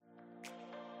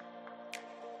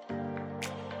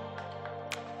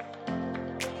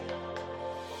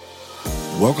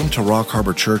Welcome to Rock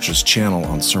Harbor Church's channel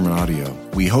on Sermon Audio.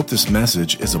 We hope this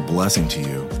message is a blessing to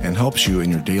you and helps you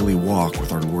in your daily walk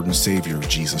with our Lord and Savior,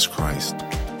 Jesus Christ.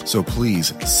 So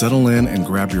please settle in and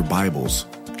grab your Bibles.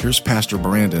 Here's Pastor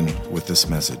Brandon with this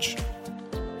message.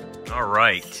 All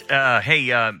right.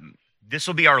 This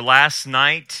will be our last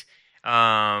night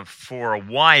for a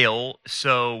while,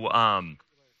 so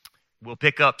we'll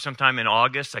pick up sometime in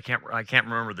August. I can't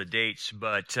remember the dates,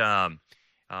 but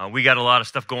we got a lot of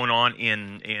stuff going on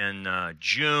in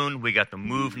June. We got the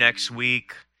move next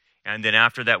week, and then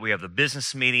after that, we have the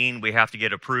business meeting. We have to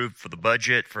get approved for the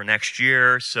budget for next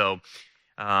year, so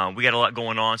we got a lot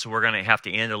going on. So we're going to have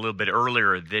to end a little bit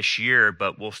earlier this year,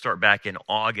 but we'll start back in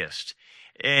August.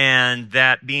 And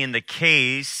that being the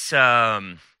case,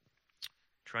 trying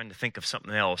to think of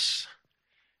something else.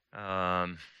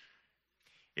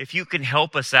 If you can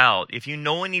help us out, if you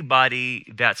know anybody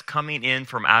that's coming in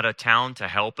from out of town to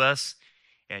help us,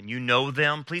 and you know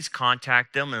them, please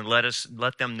contact them and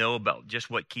let them know about just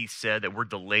what Keith said, that we're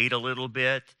delayed a little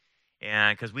bit,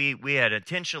 and because we had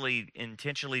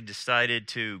intentionally decided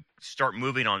to start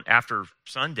moving on after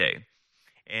Sunday,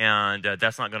 and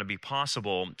that's not going to be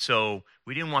possible. So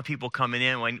we didn't want people coming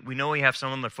in. We know we have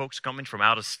some of the folks coming from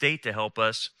out of state to help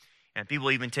us, and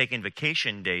people even taking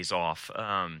vacation days off.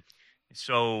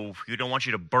 So we don't want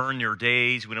you to burn your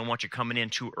days. We don't want you coming in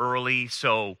too early.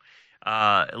 So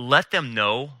let them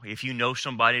know if you know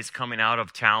somebody that's coming out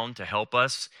of town to help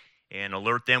us, and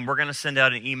alert them. We're going to send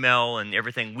out an email and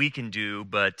everything we can do,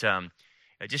 but I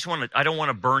don't want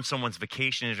to burn someone's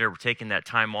vacation if they're taking that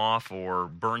time off, or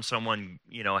burn someone,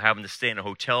 having to stay in a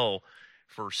hotel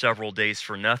for several days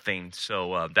for nothing.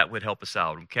 So that would help us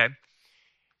out, okay?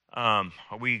 Are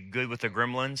we good with the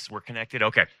gremlins? We're connected?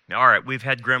 Okay. All right. We've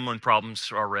had gremlin problems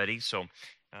already, so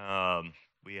I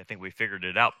think we figured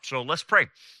it out. So let's pray.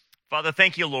 Father,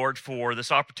 thank you, Lord, for this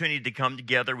opportunity to come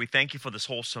together. We thank you for this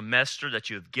whole semester that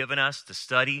you have given us to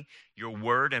study your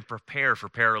word and prepare for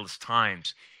perilous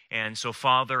times. And so,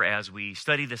 Father, as we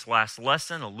study this last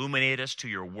lesson, illuminate us to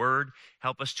your word.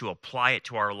 Help us to apply it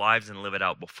to our lives and live it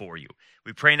out before you.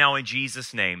 We pray now in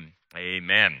Jesus' name.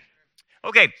 Amen.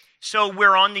 Okay, so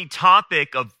we're on the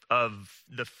topic of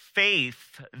the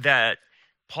faith that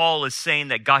Paul is saying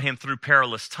that got him through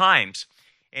perilous times.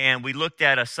 And we looked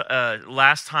at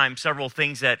last time several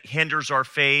things that hinders our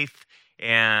faith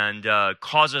and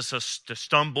causes us to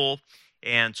stumble.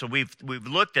 And so we've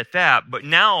looked at that. But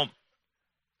now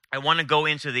I want to go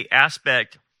into the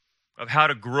aspect of how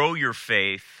to grow your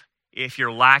faith if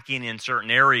you're lacking in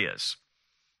certain areas.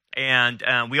 And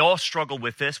we all struggle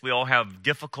with this. We all have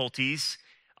difficulties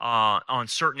on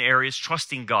certain areas,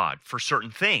 trusting God for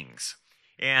certain things.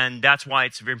 And that's why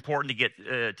it's very important to get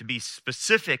to be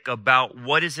specific about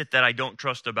what is it that I don't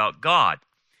trust about God.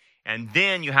 And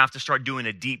then you have to start doing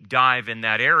a deep dive in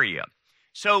that area.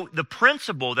 So the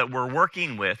principle that we're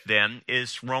working with then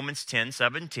is Romans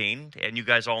 10:17. And you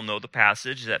guys all know the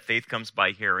passage that faith comes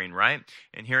by hearing, right?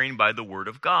 And hearing by the word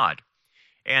of God.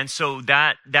 And so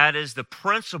that is the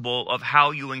principle of how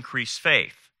you increase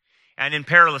faith. And in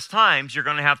perilous times, you're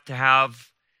going to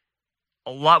have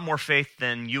a lot more faith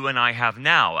than you and I have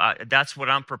now. That's what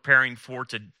I'm preparing for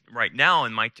right now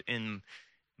in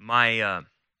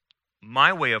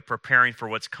my way of preparing for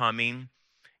what's coming.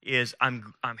 Is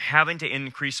I'm having to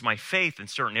increase my faith in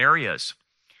certain areas.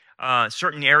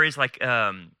 Certain areas like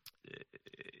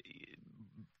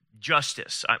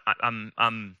justice.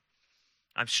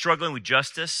 I'm struggling with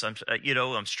justice.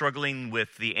 I'm struggling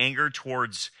with the anger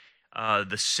towards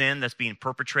the sin that's being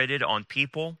perpetrated on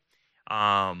people,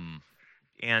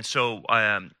 and so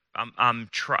I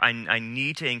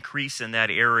need to increase in that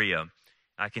area.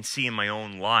 I can see in my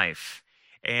own life,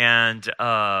 and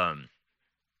I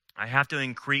have to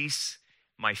increase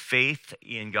my faith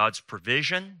in God's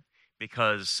provision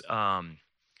because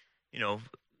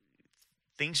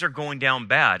things are going down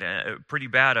pretty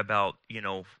bad about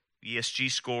ESG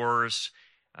scores,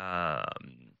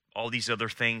 all these other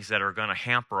things that are going to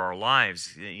hamper our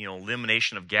lives,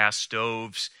 elimination of gas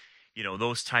stoves,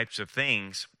 those types of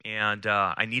things. And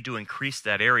I need to increase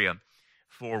that area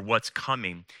for what's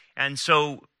coming. And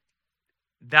so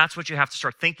that's what you have to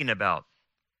start thinking about.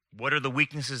 What are the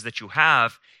weaknesses that you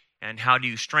have, and how do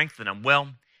you strengthen them? Well,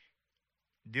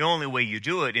 the only way you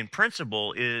do it in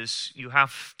principle is you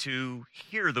have to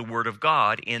hear the word of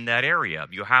God in that area.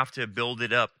 You have to build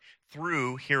it up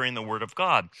through hearing the word of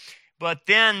God. But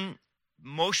then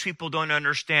most people don't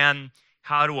understand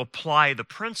how to apply the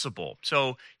principle.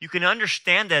 So you can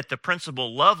understand that at the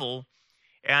principle level,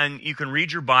 and you can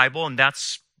read your Bible, and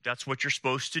that's what you're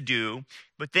supposed to do.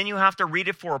 But then you have to read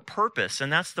it for a purpose,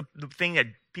 and that's the thing that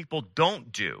people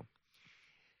don't do.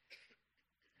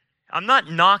 I'm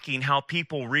not knocking how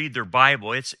people read their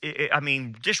Bible.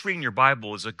 Just reading your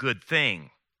Bible is a good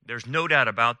thing. There's no doubt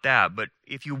about that. But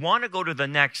if you want to go to the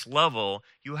next level,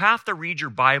 you have to read your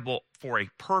Bible for a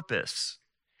purpose,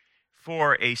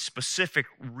 for a specific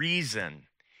reason.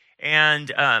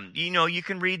 And, you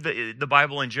can read the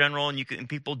Bible in general, and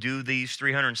people do these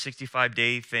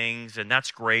 365-day things, and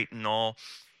that's great and all.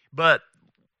 But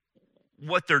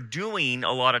what they're doing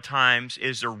a lot of times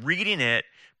is they're reading it,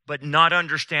 but not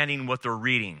understanding what they're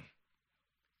reading,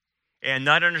 and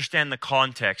not understand the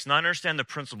context, not understand the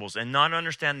principles, and not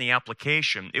understand the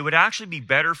application. It would actually be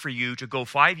better for you to go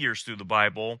 5 years through the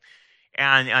Bible,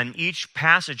 and on each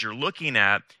passage you're looking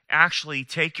at, actually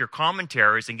take your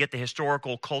commentaries and get the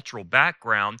historical, cultural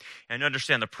background and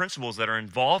understand the principles that are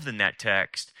involved in that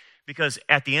text. Because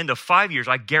at the end of 5 years,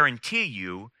 I guarantee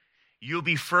you'll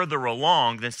be further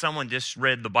along than someone just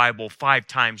read the Bible 5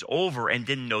 times over and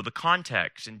didn't know the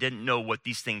context and didn't know what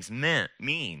these things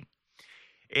mean.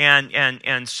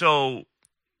 And so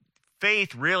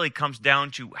faith really comes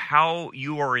down to how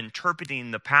you are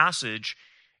interpreting the passage,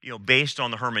 based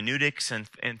on the hermeneutics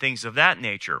and things of that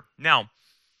nature. Now,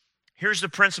 here's the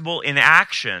principle in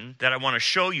action that I want to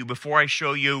show you before I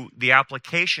show you the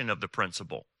application of the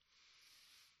principle.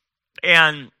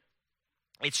 And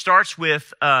it starts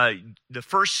with the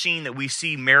first scene that we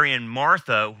see Mary and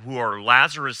Martha, who are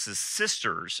Lazarus'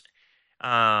 sisters,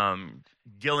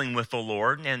 dealing with the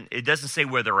Lord. And it doesn't say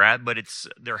where they're at, but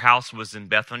their house was in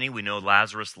Bethany. We know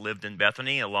Lazarus lived in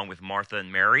Bethany along with Martha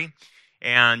and Mary.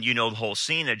 And you know the whole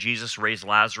scene that Jesus raised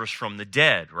Lazarus from the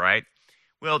dead, right?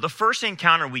 Well, the first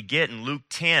encounter we get in Luke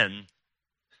 10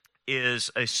 is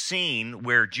a scene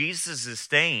where Jesus is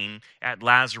staying at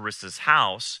Lazarus'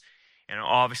 house. And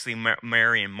obviously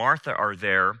Mary and Martha are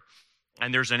there.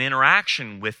 And there's an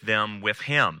interaction with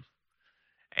him.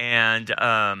 And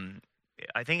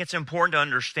I think it's important to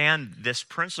understand this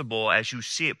principle as you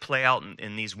see it play out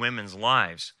in these women's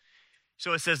lives.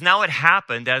 So it says, now it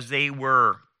happened as they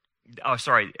were...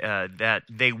 that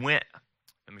they went,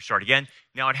 let me start again.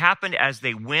 Now it happened as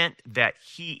they went that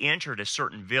he entered a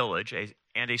certain village,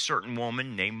 and a certain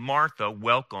woman named Martha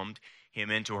welcomed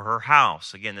him into her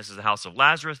house. Again, this is the house of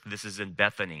Lazarus. This is in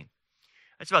Bethany.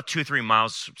 It's about 2-3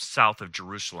 miles south of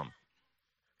Jerusalem.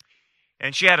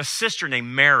 And she had a sister named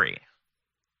Mary,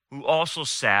 who also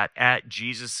sat at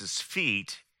Jesus'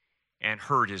 feet and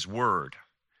heard his word.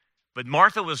 But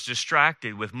Martha was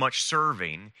distracted with much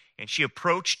serving, and she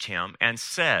approached him and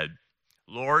said,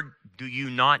 Lord, do you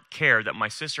not care that my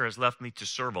sister has left me to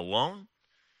serve alone?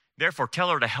 Therefore, tell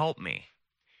her to help me.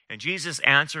 And Jesus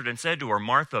answered and said to her,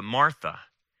 Martha, Martha,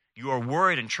 you are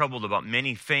worried and troubled about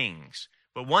many things,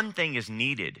 but one thing is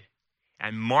needed,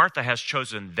 and Martha has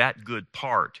chosen that good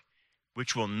part,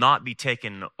 which will not be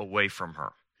taken away from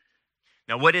her.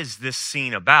 Now, what is this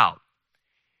scene about?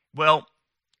 Well,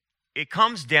 it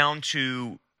comes down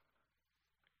to,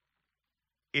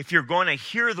 if you're going to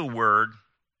hear the word,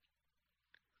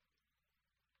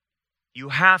 you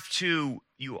have to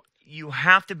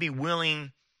be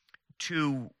willing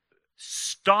to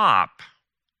stop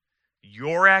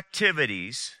your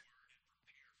activities.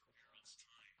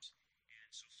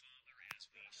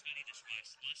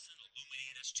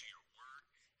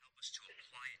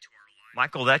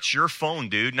 Michael, that's your phone,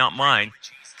 dude, not mine.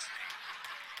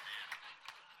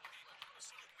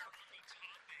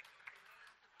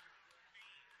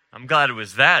 I'm glad it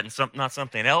was that and not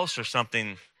something else or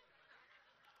something.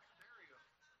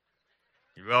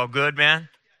 You all good, man?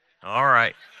 All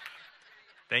right.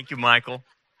 Thank you, Michael.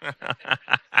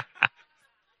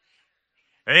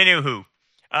 Anywho,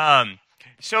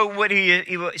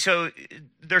 so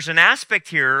there's an aspect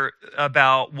here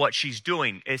about what she's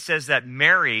doing. It says that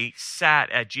Mary sat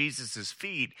at Jesus'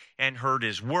 feet and heard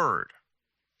his word.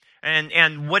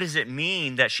 And what does it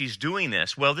mean that she's doing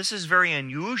this? Well, this is very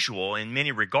unusual in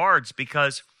many regards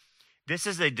because this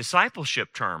is a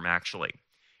discipleship term, actually.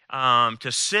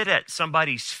 To sit at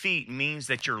somebody's feet means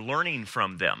that you're learning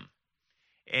from them.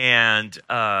 And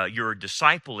you're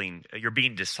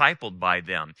being discipled by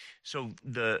them. So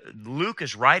Luke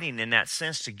is writing in that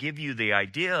sense to give you the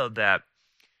idea that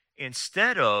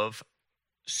instead of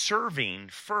serving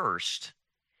first,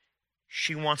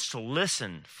 she wants to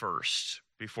listen first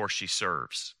before she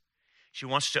serves. She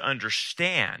wants to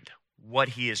understand what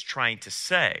he is trying to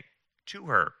say to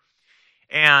her.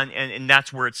 And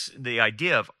that's where it's the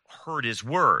idea of heard his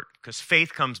word, because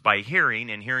faith comes by hearing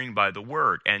and hearing by the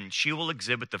word, and she will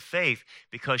exhibit the faith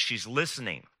because she's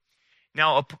listening.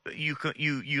 Now, you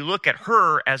look at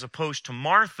her as opposed to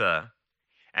Martha,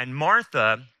 and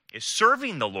Martha is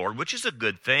serving the Lord, which is a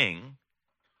good thing,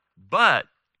 but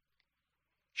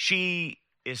she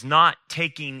is not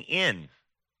taking in.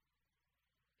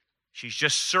 She's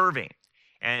just serving.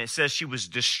 And it says she was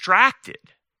distracted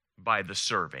by the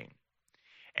serving.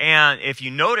 And if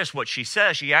you notice what she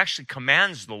says, she actually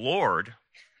commands the Lord,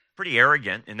 pretty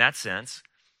arrogant in that sense,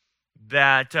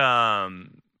 that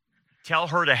tell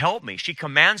her to help me. She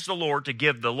commands the Lord to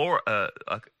give the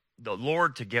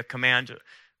Lord to give command to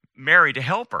Mary to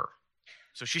help her.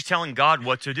 So she's telling God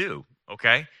what to do.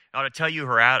 Okay, I ought to tell you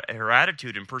her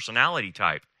attitude and personality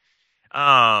type.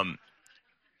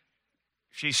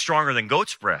 She's stronger than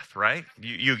goat's breath, right?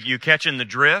 You catching the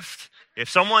drift? If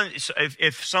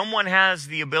someone has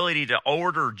the ability to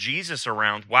order Jesus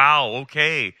around, wow,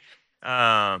 okay,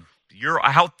 you're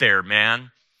out there,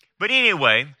 man. But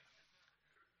anyway,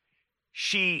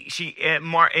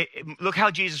 look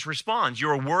how Jesus responds.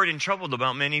 You're worried and troubled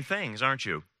about many things, aren't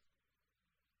you?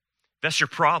 That's your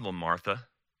problem, Martha.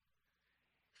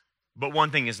 But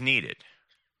one thing is needed,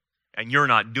 and you're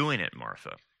not doing it,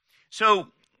 Martha. So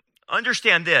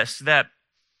understand this, that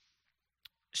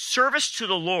service to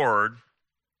the Lord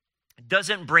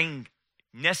doesn't bring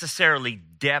necessarily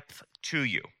depth to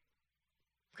you,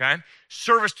 okay?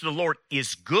 Service to the Lord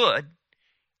is good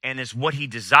and is what he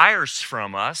desires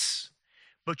from us,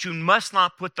 but you must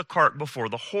not put the cart before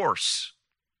the horse.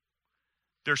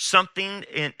 There's something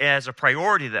as a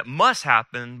priority that must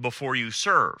happen before you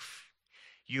serve.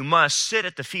 You must sit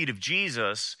at the feet of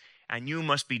Jesus, and you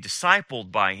must be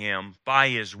discipled by him, by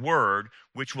his word,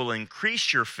 which will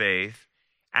increase your faith,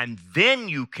 and then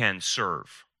you can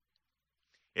serve.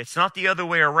 It's not the other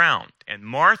way around. And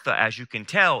Martha, as you can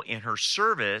tell in her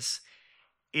service,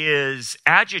 is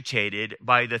agitated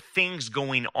by the things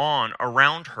going on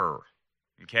around her,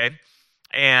 okay?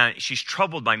 And she's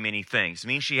troubled by many things. It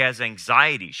means she has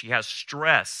anxiety, she has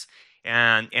stress,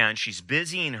 and she's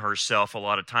busying herself a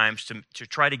lot of times to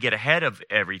try to get ahead of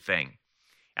everything.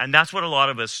 And that's what a lot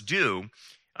of us do.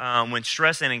 When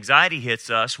stress and anxiety hits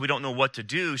us, we don't know what to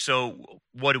do. So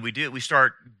what do? We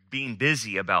start being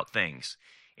busy about things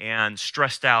and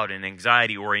stressed out and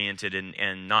anxiety-oriented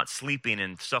and not sleeping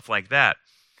and stuff like that.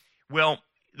 Well,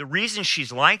 the reason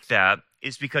she's like that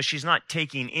is because she's not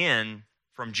taking in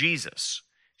from Jesus.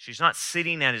 She's not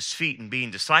sitting at his feet and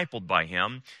being discipled by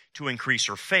him to increase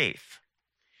her faith.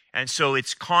 And so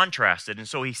it's contrasted. And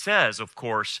so he says, of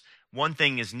course, one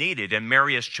thing is needed, and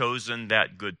Mary has chosen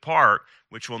that good part,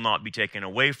 which will not be taken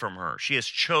away from her. She has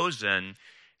chosen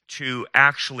to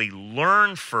actually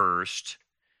learn first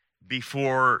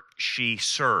before she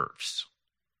serves.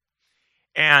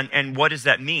 And what does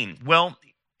that mean? Well,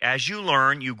 as you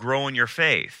learn, you grow in your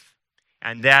faith.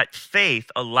 And that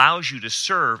faith allows you to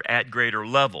serve at greater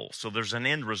levels. So there's an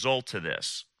end result to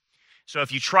this. So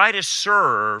if you try to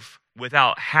serve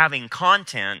without having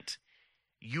content,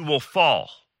 you will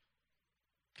fall.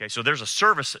 Okay, so there's a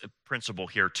service principle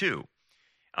here too.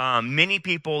 Many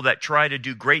people that try to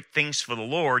do great things for the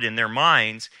Lord in their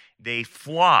minds, they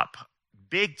flop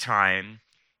big time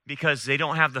because they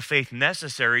don't have the faith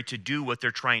necessary to do what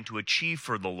they're trying to achieve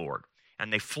for the Lord.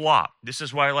 And they flop. This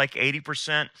is why like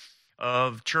 80%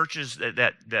 of churches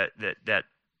that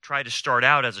try to start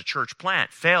out as a church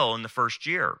plant fail in the first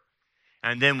year.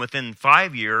 And then within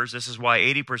 5 years, this is why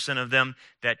 80% of them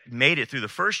that made it through the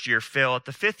first year fail at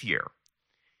the 5th year.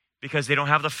 Because they don't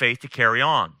have the faith to carry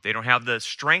on. They don't have the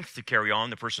strength to carry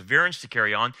on, the perseverance to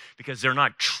carry on, because they're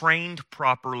not trained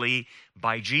properly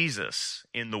by Jesus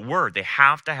in the Word. They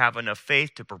have to have enough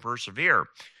faith to persevere.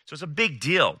 So it's a big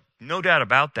deal, no doubt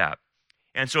about that.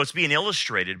 And so it's being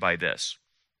illustrated by this.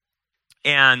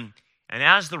 And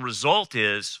as the result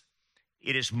is,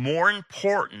 it is more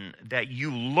important that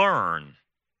you learn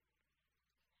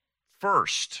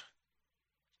first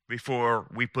before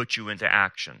we put you into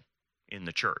action in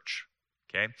the church,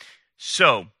 okay?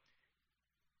 So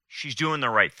she's doing the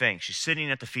right thing. She's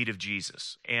sitting at the feet of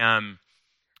Jesus. And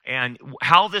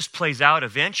how this plays out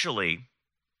eventually,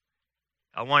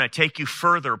 I want to take you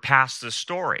further past this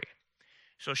story.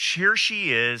 So here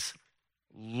she is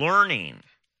learning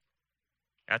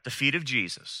at the feet of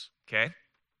Jesus, okay?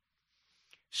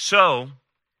 So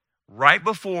right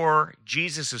before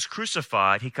Jesus is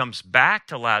crucified, he comes back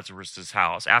to Lazarus'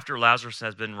 house after Lazarus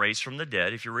has been raised from the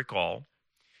dead, if you recall.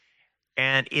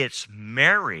 And it's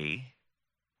Mary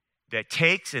that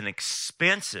takes an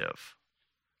expensive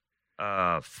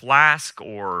flask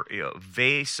or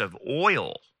vase of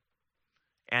oil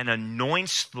and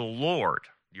anoints the Lord.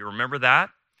 Do you remember that?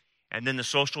 And then the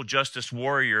social justice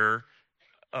warrior,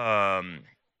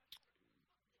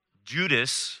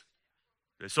 Judas,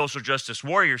 the social justice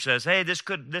warrior, says, "Hey, this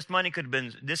could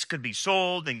be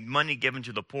sold and money given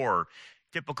to the poor."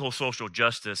 Typical social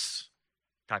justice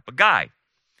type of guy.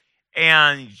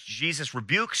 And Jesus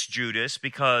rebukes Judas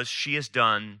because she has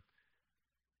done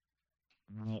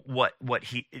what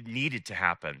he needed to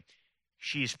happen.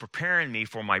 She is preparing me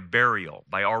for my burial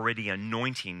by already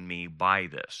anointing me by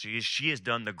this. She has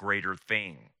done the greater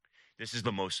thing. This is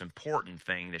the most important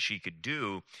thing that she could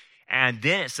do. And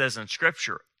then it says in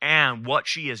Scripture, and what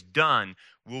she has done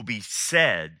will be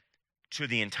said to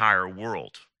the entire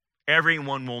world.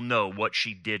 Everyone will know what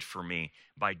she did for me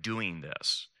by doing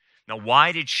this. Now,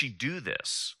 why did she do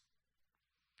this?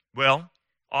 Well,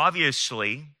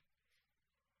 obviously,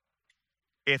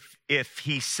 if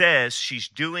he says she's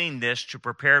doing this to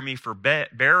prepare me for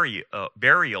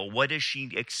burial, what does she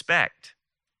expect?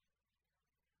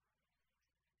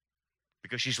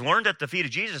 Because she's learned at the feet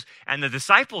of Jesus, and the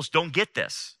disciples don't get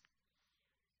this.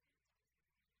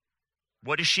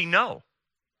 What does she know?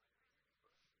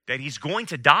 That he's going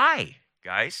to die,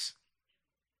 guys,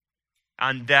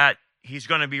 and that he's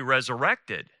going to be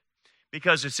resurrected.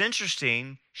 Because it's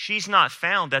interesting, she's not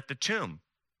found at the tomb.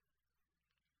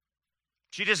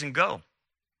 She doesn't go.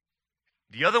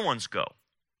 The other ones go,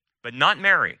 but not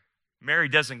Mary. Mary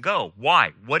doesn't go.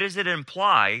 Why? What does it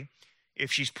imply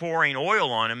if she's pouring oil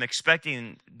on him,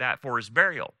 expecting that for his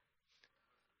burial?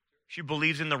 She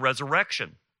believes in the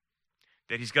resurrection,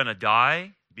 that he's going to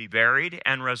die, be buried,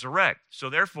 and resurrect. So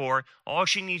therefore, all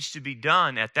she needs to be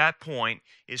done at that point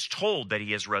is told that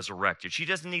he is resurrected. She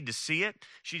doesn't need to see it.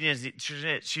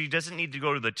 She doesn't need to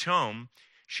go to the tomb.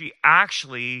 She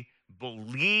actually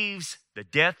believes the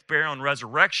death, burial, and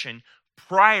resurrection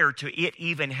prior to it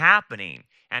even happening.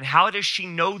 And how does she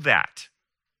know that?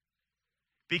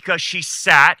 Because she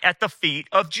sat at the feet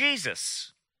of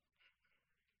Jesus.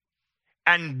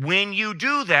 And when you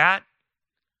do that,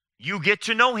 you get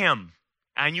to know him.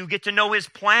 And you get to know his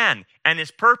plan and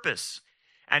his purpose.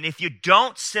 And if you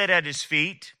don't sit at his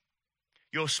feet,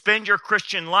 you'll spend your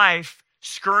Christian life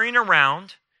scurrying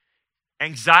around,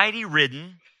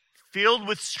 anxiety-ridden, filled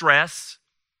with stress,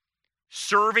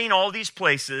 serving all these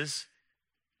places,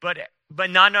 but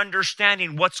not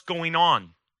understanding what's going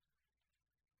on.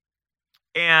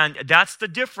 And that's the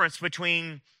difference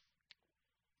between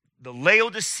the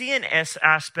Laodicean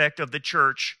aspect of the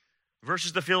church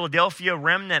versus the Philadelphia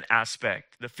remnant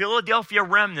aspect. The Philadelphia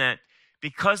remnant,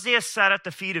 because they have sat at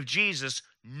the feet of Jesus,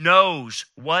 knows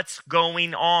what's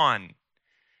going on.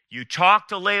 You talk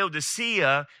to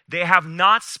Laodicea, they have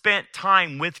not spent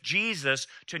time with Jesus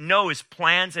to know his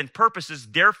plans and purposes.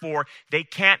 Therefore, they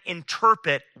can't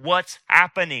interpret what's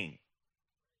happening.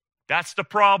 That's the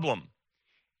problem.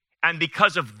 And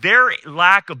because of their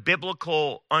lack of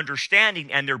biblical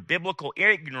understanding and their biblical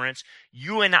ignorance,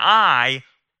 you and I,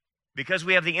 because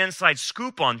we have the inside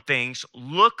scoop on things,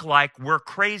 look like we're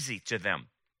crazy to them,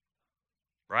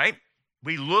 right?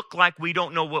 We look like we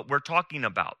don't know what we're talking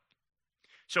about.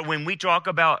 So when we talk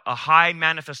about a high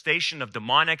manifestation of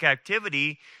demonic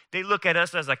activity, they look at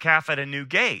us as a calf at a new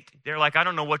gate. They're like, I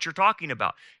don't know what you're talking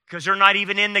about, because they're not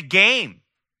even in the game.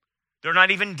 They're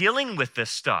not even dealing with this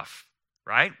stuff,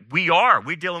 right?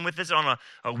 We're dealing with this on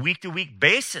a week-to-week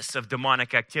basis of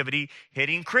demonic activity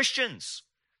hitting Christians.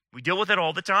 We deal with it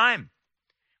all the time,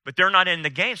 but they're not in the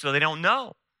game, so they don't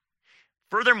know.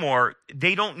 Furthermore,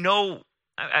 they don't know.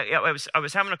 I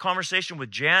was having a conversation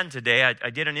with Jan today. I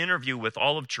did an interview with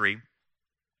Olive Tree.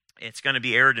 It's going to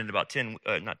be aired in about 10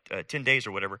 days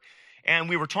or whatever. And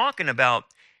we were talking about,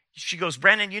 she goes,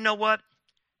 Brandon, you know what?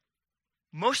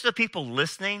 Most of the people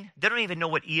listening, they don't even know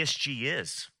what ESG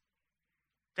is.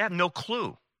 They have no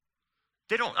clue.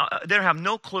 They don't have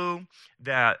no clue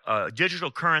that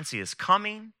digital currency is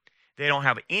coming. They don't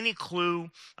have any clue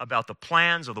about the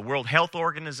plans of the World Health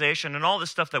Organization and all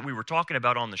this stuff that we were talking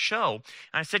about on the show.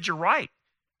 And I said, you're right.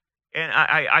 And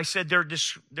I said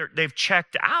they've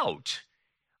checked out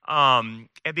and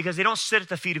because they don't sit at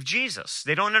the feet of Jesus.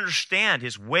 They don't understand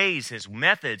his ways, his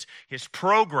methods, his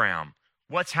program,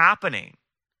 what's happening.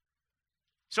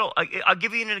 So I'll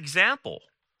give you an example.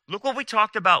 Look what we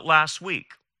talked about last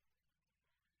week.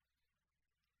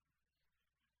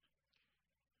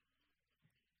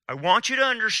 I want you to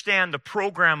understand the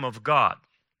program of God.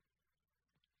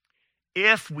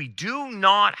 If we do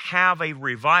not have a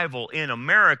revival in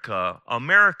America,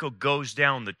 America goes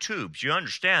down the tubes. You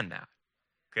understand that?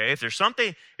 Okay,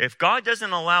 if God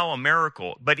doesn't allow a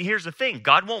miracle, but here's the thing,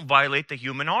 God won't violate the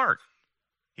human heart.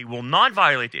 He will not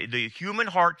violate it. The human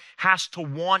heart has to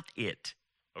want it.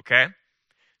 Okay?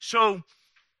 So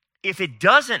if it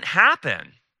doesn't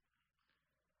happen,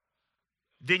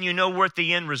 then you know what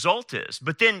the end result is.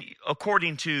 But then,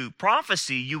 according to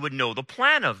prophecy, you would know the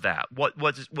plan of that. What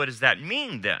does that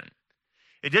mean then?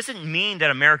 It doesn't mean that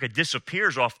America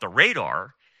disappears off the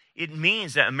radar. it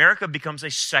means that America becomes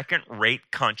a second-rate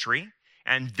country,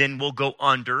 and then will go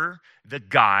under the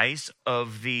guise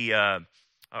of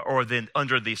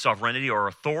under the sovereignty or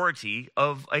authority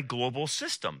of a global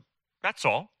system. That's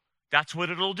all. That's what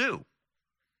it'll do.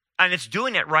 And it's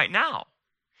doing it right now.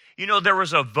 You know, there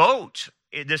was a vote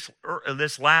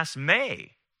this last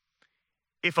May.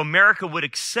 If America would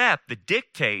accept the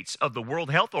dictates of the World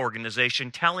Health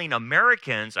Organization telling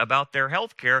Americans about their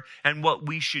health care and what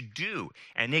we should do.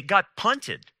 And it got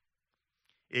punted.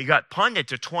 It got punted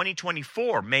to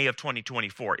 2024, May of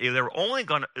 2024. They're almost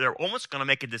going to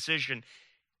make a decision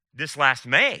this last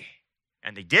May,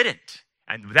 and they didn't.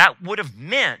 And that would have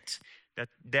meant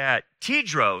that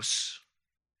Tedros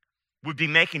would be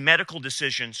making medical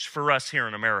decisions for us here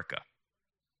in America.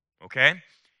 Okay?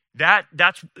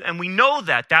 And we know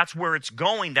that's where it's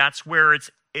going. That's where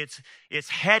it's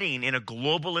heading in a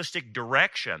globalistic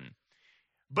direction.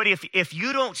 But if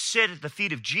you don't sit at the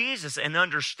feet of Jesus and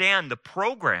understand the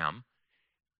program,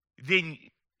 then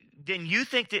you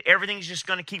think that everything's just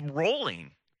going to keep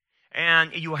rolling,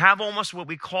 and you have almost what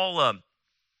we call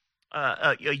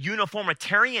a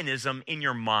uniformitarianism in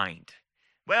your mind.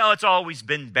 Well, it's always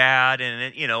been bad,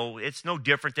 and it's no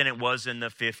different than it was in the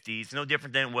 50s, no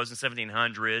different than it was in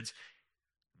 1700s.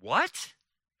 What?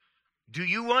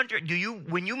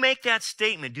 When you make that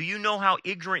statement, do you know how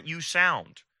ignorant you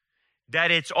sound? That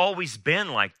it's always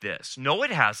been like this. No,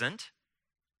 it hasn't.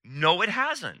 No, it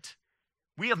hasn't.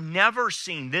 We have never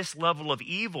seen this level of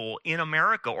evil in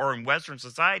America or in Western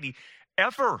society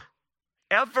ever.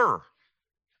 Ever.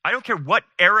 I don't care what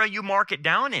era you mark it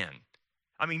down in.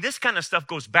 I mean, this kind of stuff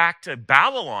goes back to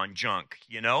Babylon junk,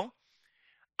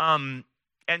 And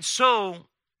so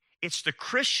it's the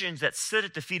Christians that sit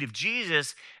at the feet of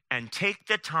Jesus and take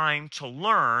the time to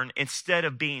learn instead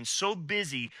of being so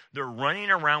busy they're running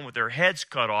around with their heads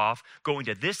cut off, going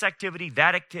to this activity,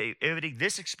 that activity,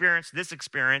 this experience,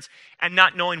 and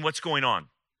not knowing what's going on.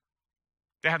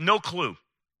 They have no clue.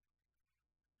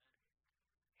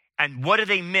 And what do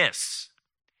they miss?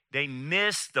 They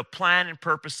miss the plan and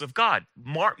purpose of God.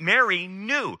 Mary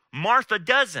knew. Martha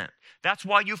doesn't. That's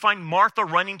why you find Martha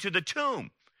running to the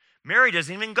tomb. Mary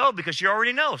doesn't even go because she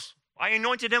already knows. I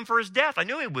anointed him for his death. I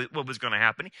knew what was going to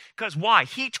happen. Because why?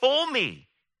 He told me.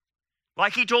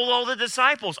 Like he told all the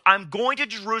disciples, I'm going to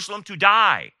Jerusalem to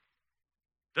die.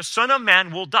 The Son of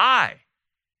Man will die.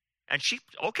 And she,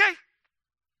 okay,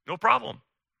 no problem.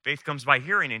 Faith comes by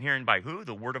hearing, and hearing by who?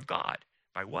 The Word of God.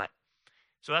 By what?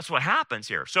 So that's what happens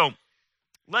here. So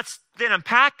let's then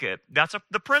unpack it. That's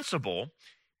the principle.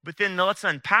 But then let's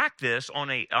unpack this on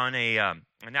an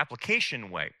application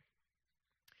way.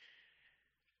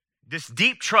 This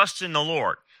deep trust in the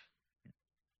Lord.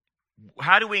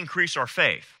 How do we increase our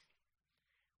faith?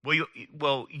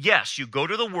 Well, yes, you go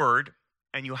to the Word,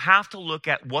 and you have to look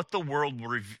at what the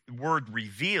Word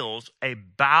reveals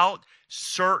about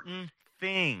certain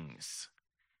things.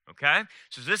 Okay?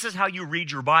 So this is how you read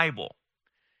your Bible.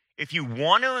 If you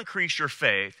want to increase your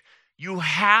faith, you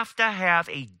have to have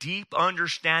a deep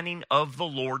understanding of the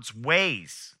Lord's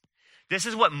ways. This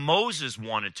is what Moses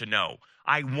wanted to know.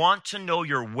 I want to know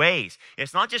your ways.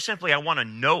 It's not just simply I want to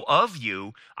know of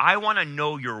you. I want to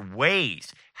know your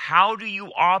ways. How do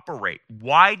you operate?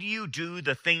 Why do you do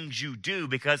the things you do?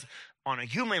 Because on a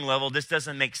human level, this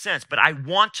doesn't make sense. But I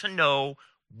want to know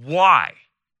why.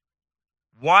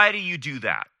 Why do you do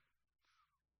that?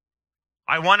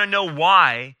 I want to know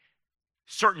why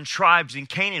certain tribes in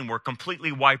Canaan were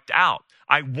completely wiped out.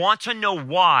 I want to know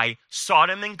why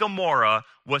Sodom and Gomorrah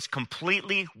was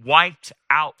completely wiped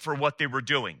out for what they were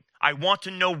doing. I want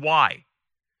to know why.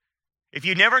 If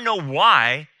you never know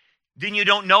why, then you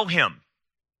don't know him.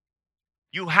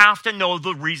 You have to know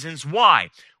the reasons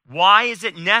why. Why is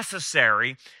it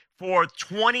necessary for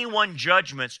 21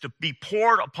 judgments to be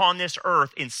poured upon this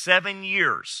earth in 7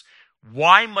 years?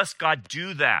 Why must God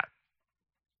do that?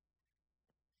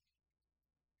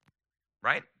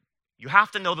 Right? You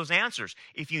have to know those answers.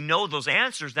 If you know those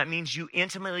answers, that means you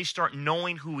intimately start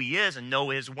knowing who he is and know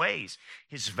his ways,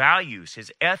 his values,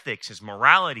 his ethics, his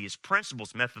morality, his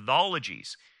principles,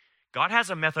 methodologies. God has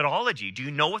a methodology. Do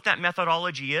you know what that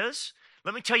methodology is?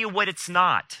 Let me tell you what it's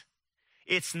not.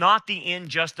 It's not the end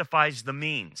justifies the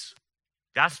means.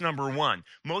 That's number one.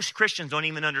 Most Christians don't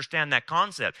even understand that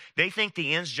concept. They think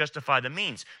the ends justify the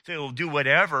means. So they'll do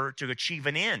whatever to achieve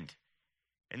an end.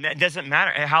 And that doesn't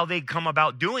matter how they come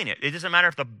about doing it. It doesn't matter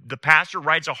if the pastor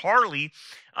rides a Harley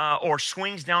or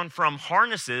swings down from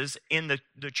harnesses in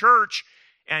the church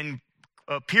and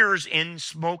appears in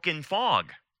smoke and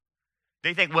fog.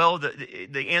 They think, well,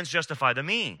 the ends justify the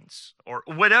means or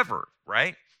whatever,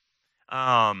 right?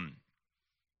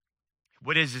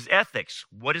 What is his ethics?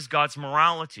 What is God's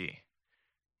morality?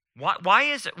 Why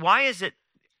is it?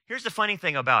 Here's the funny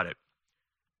thing about it.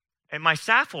 And my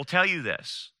staff will tell you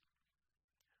this.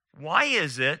 Why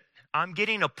is it I'm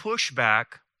getting a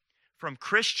pushback from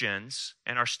Christians,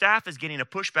 and our staff is getting a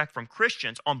pushback from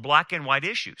Christians on black and white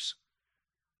issues?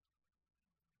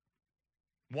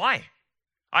 Why?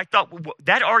 I thought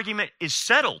that argument is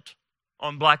settled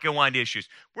on black and white issues.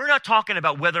 We're not talking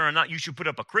about whether or not you should put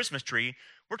up a Christmas tree.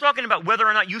 We're talking about whether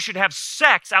or not you should have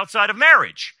sex outside of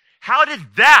marriage. How did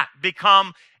that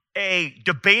become a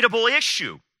debatable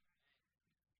issue?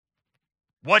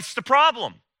 What's the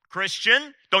problem?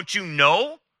 Christian, don't you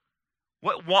know?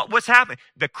 What's happening?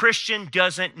 The Christian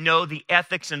doesn't know the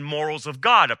ethics and morals of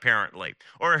God, apparently.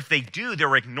 Or if they do,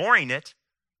 they're ignoring it.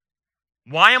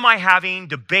 Why am I having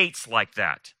debates like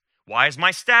that? Why is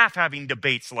my staff having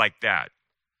debates like that?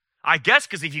 I guess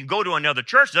because if you go to another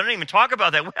church, they don't even talk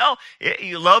about that. Well,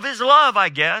 love is love, I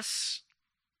guess.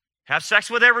 Have sex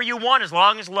with whatever you want as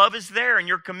long as love is there and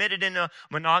you're committed in a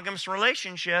monogamous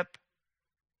relationship.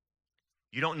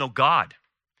 You don't know God.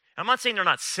 I'm not saying they're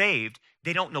not saved.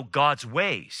 They don't know God's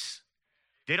ways.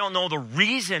 They don't know the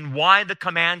reason why the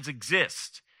commands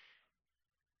exist.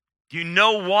 Do you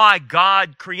know why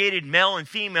God created male and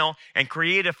female and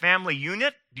created a family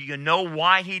unit? Do you know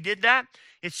why he did that?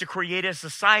 It's to create a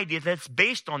society that's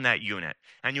based on that unit.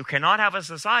 And you cannot have a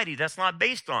society that's not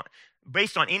based on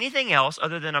anything else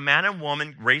other than a man and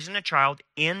woman raising a child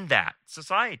in that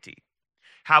society.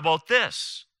 How about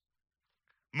this?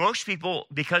 Most people,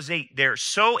 because they're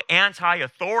so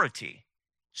anti-authority,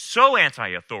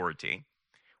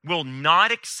 will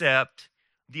not accept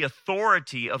the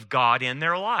authority of God in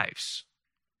their lives.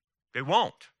 They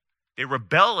won't. They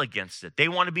rebel against it. They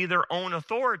want to be their own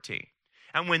authority.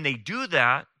 And when they do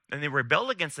that, and they rebel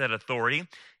against that authority,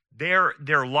 their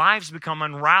lives become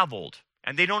unraveled,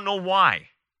 and they don't know why.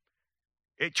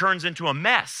 It turns into a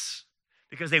mess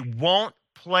because they won't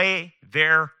play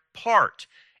their part.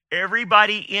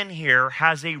 Everybody in here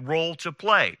has a role to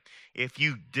play. If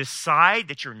you decide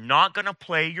that you're not going to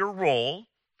play your role,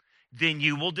 then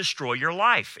you will destroy your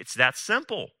life. It's that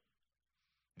simple.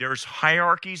 There's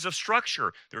hierarchies of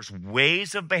structure. There's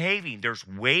ways of behaving. There's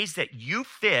ways that you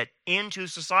fit into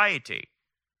society.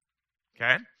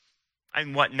 Okay?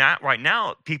 And right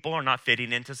now, people are not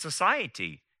fitting into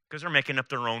society because they're making up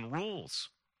their own rules.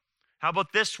 How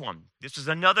about this one? This is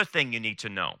another thing you need to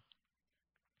know.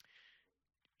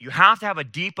 You have to have a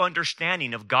deep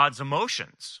understanding of God's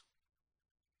emotions.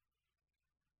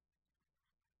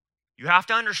 You have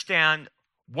to understand,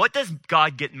 what does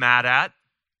God get mad at?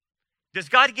 Does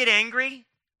God get angry?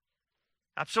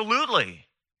 Absolutely.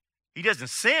 He doesn't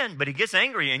sin, but he gets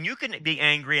angry, and you can be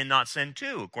angry and not sin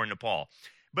too, according to Paul.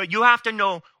 But you have to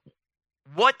know,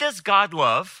 what does God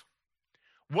love?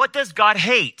 What does God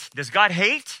hate? Does God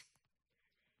hate?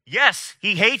 Yes,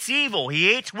 he hates evil.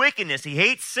 He hates wickedness. He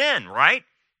hates sin, right?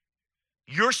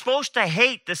 You're supposed to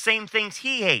hate the same things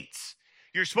he hates.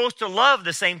 You're supposed to love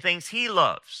the same things he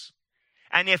loves.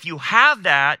 And if you have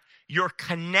that, you're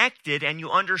connected and you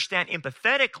understand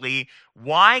empathetically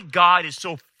why God is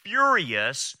so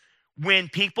furious when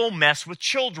people mess with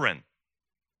children.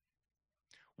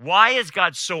 Why is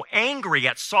God so angry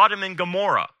at Sodom and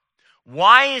Gomorrah?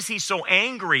 Why is he so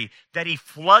angry that he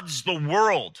floods the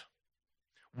world?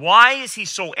 Why is he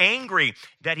so angry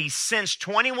that he sends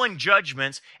 21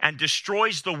 judgments and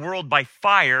destroys the world by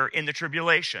fire in the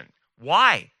tribulation?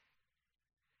 Why?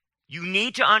 You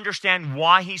need to understand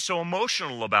why he's so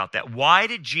emotional about that. Why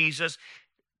did Jesus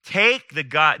take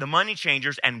the money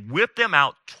changers and whip them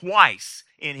out twice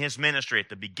in his ministry, at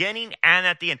the beginning and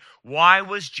at the end? Why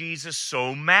was Jesus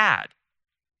so mad?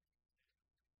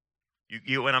 You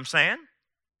get what I'm saying?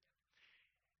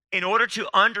 In order to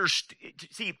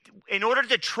in order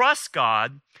to trust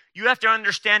God, you have to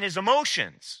understand his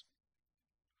emotions,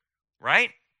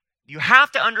 right? You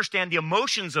have to understand the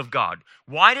emotions of God.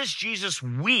 Why does Jesus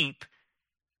weep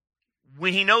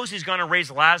when he knows he's going to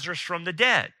raise Lazarus from the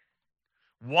dead?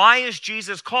 Why is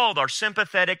Jesus called our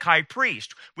sympathetic high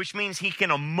priest, which means he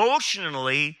can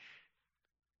emotionally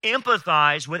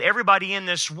empathize with everybody in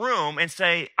this room and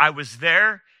say, I was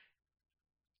there,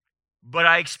 but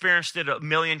I experienced it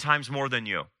 1,000,000 times more than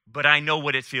you, but I know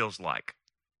what it feels like.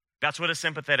 That's what a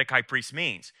sympathetic high priest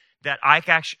means. That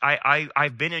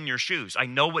I've been in your shoes. I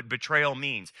know what betrayal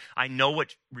means. I know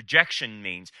what rejection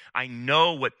means. I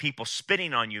know what people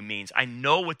spitting on you means. I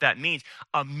know what that means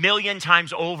 1,000,000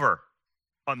 times over.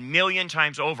 1,000,000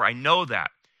 times over. I know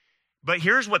that. But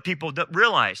here's what people don't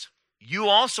realize. You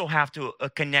also have to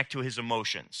connect to his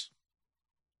emotions.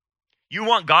 You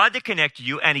want God to connect to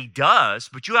you, and he does,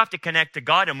 but you have to connect to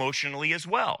God emotionally as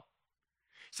well.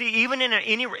 See, even in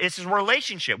it's a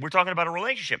relationship. We're talking about a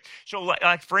relationship. So,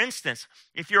 like for instance,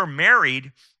 if you're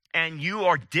married and you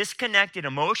are disconnected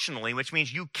emotionally, which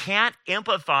means you can't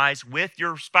empathize with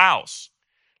your spouse,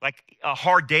 like a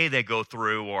hard day they go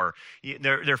through, or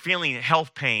they're feeling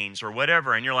health pains or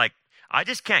whatever, and you're like, I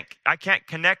can't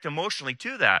connect emotionally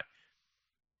to that.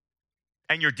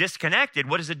 And you're disconnected,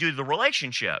 what does it do to the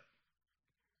relationship?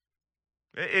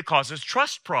 It causes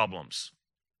trust problems.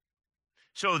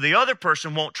 So the other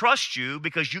person won't trust you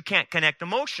because you can't connect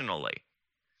emotionally.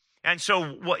 And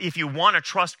so if you want to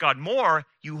trust God more,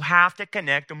 you have to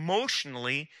connect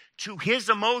emotionally to his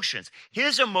emotions.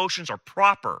 His emotions are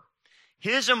proper.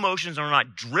 His emotions are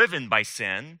not driven by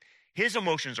sin. His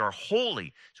emotions are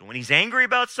holy. So when he's angry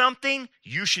about something,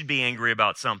 you should be angry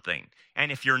about something.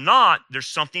 And if you're not, there's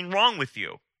something wrong with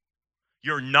you.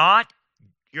 You're not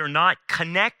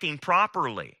connecting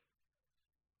properly.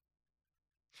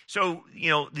 So,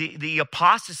 the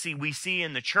apostasy we see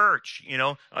in the church,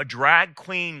 a drag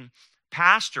queen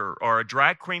pastor or a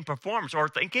drag queen performance, or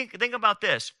think about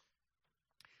this.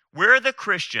 We're the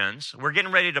Christians. We're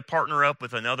getting ready to partner up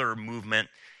with another movement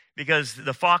because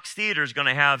the Fox Theater is going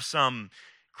to have some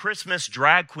Christmas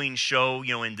drag queen show,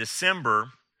 in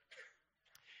December.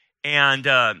 And,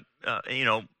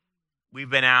 we've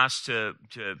been asked to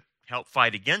help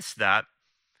fight against that.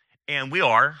 And we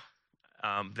are.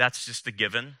 That's just a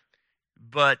given.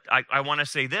 But I want to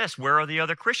say this, where are the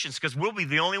other Christians? Because we'll be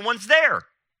the only ones there.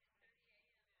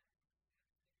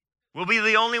 We'll be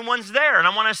the only ones there. And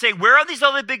I want to say, where are these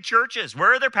other big churches?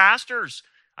 Where are their pastors?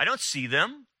 I don't see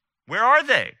them. Where are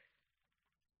they?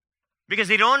 Because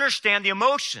they don't understand the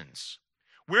emotions.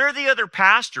 Where are the other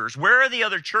pastors? Where are the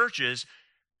other churches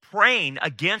praying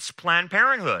against Planned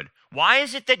Parenthood? Why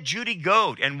is it that Judy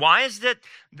Goat, and why is it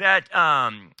that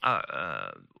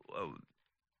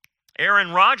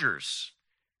Aaron Rodgers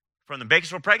from the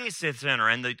Bakersfield Pregnancy Center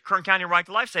and the Kern County Right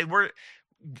to Life say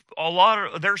a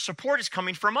lot of their support is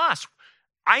coming from us?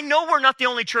 I know we're not the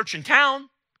only church in town.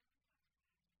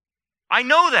 I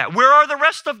know that. Where are the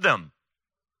rest of them?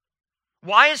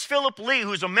 Why is Philip Lee,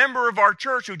 who's a member of our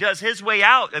church, who does his way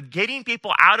out of getting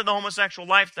people out of the homosexual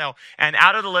lifestyle and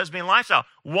out of the lesbian lifestyle,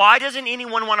 why doesn't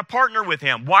anyone want to partner with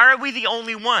him? Why are we the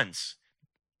only ones?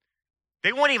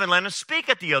 They won't even let us speak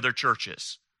at the other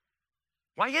churches.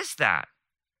 Why is that?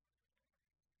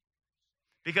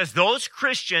 Because those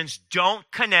Christians don't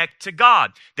connect to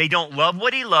God. They don't love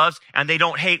what he loves, and they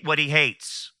don't hate what he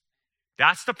hates.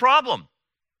 That's the problem.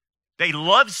 They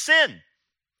love sin,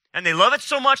 and they love it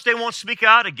so much they won't speak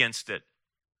out against it.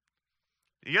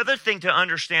 The other thing to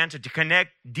understand, to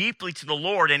connect deeply to the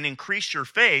Lord and increase your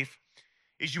faith,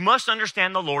 is you must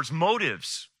understand the Lord's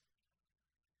motives.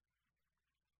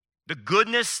 The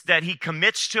goodness that he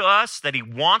commits to us, that he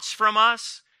wants from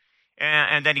us,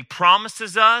 and that he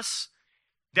promises us,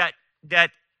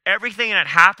 that everything that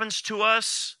happens to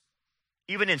us,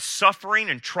 even in suffering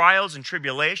and trials and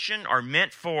tribulation, are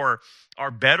meant for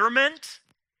our betterment.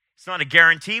 It's not a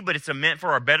guarantee, but it's meant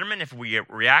for our betterment if we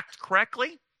react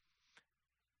correctly.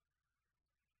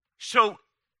 So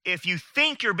if you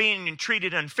think you're being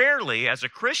treated unfairly as a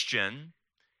Christian,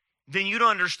 then you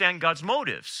don't understand God's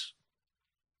motives.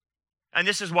 And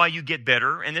this is why you get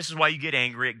bitter, and this is why you get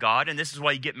angry at God, and this is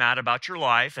why you get mad about your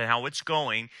life and how it's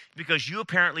going, because you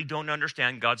apparently don't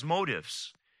understand God's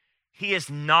motives. He is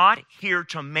not here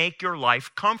to make your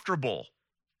life comfortable.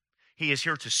 He is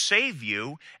here to save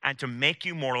you and to make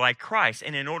you more like Christ.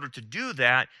 And in order to do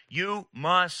that, you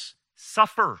must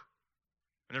suffer.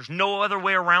 And there's no other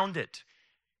way around it.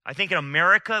 I think in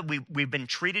America, we've been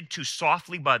treated too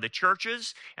softly by the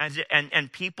churches,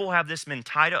 and people have this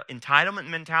entitlement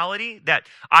mentality that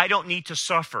I don't need to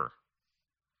suffer.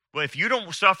 Well, if you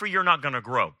don't suffer, you're not going to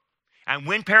grow. And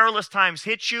when perilous times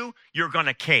hit you, you're going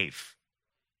to cave.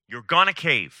 You're going to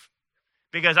cave.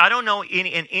 Because I don't know in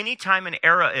any time and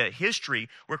era in history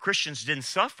where Christians didn't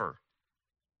suffer.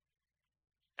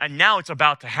 And now it's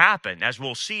about to happen, as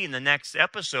we'll see in the next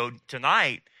episode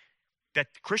tonight, that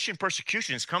Christian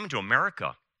persecution is coming to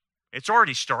America. It's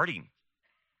already starting.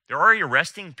 They're already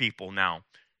arresting people now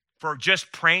for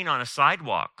just praying on a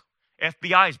sidewalk.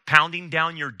 FBI is pounding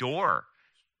down your door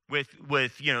with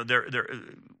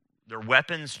their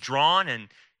weapons drawn, and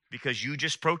because you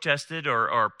just protested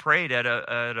or prayed at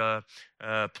a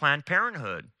Planned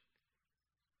Parenthood.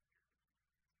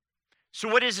 So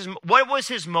what was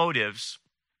his motives?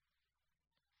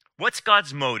 What's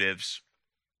God's motives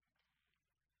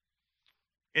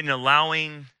in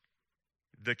allowing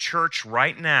the church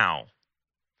right now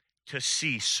to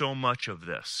see so much of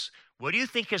this? What do you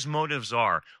think his motives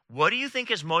are? What do you think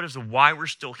his motives of why we're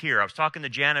still here? I was talking to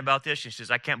Jan about this. She says,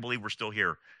 I can't believe we're still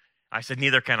here. I said,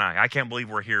 neither can I. I can't believe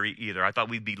we're here either. I thought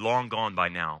we'd be long gone by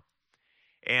now.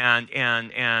 And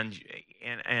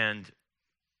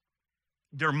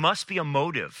there must be a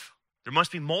motive. There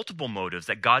must be multiple motives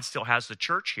that God still has the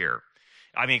church here.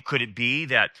 I mean, could it be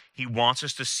that he wants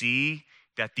us to see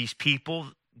that these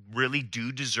people really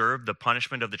do deserve the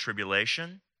punishment of the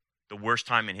tribulation, the worst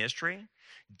time in history?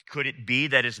 Could it be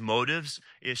that his motives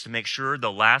is to make sure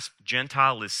the last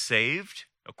Gentile is saved,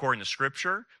 according to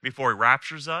Scripture, before he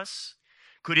raptures us?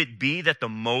 Could it be that the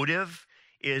motive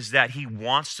is that he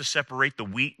wants to separate the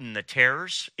wheat and the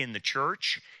tares in the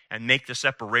church and make the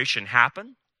separation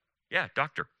happen? Yeah,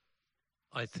 doctor.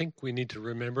 I think we need to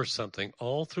remember something.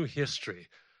 All through history,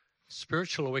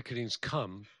 spiritual awakenings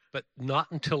come, but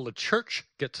not until the church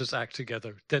gets its act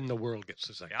together, then the world gets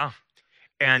its act together.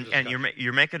 Yeah. And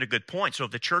you're making a good point. So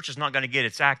if the church is not going to get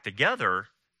its act together,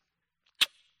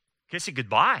 kiss it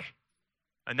goodbye.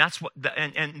 And that's what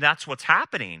and that's what's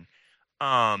happening.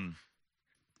 And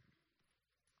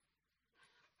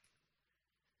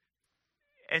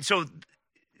so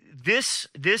this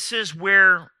is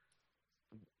where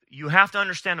you have to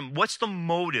understand what's the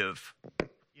motive,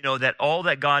 that all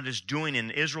that God is doing in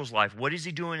Israel's life. What is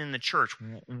he doing in the church?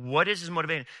 What is his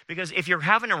motivation? Because if you're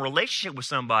having a relationship with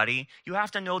somebody, you have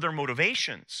to know their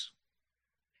motivations.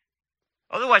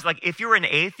 Otherwise, like if you're an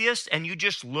atheist and you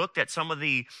just looked at some of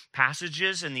the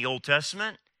passages in the Old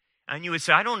Testament and you would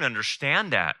say, I don't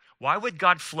understand that. Why would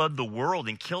God flood the world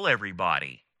and kill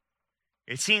everybody?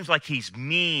 It seems like he's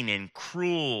mean and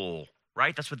cruel,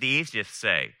 right? That's what the atheists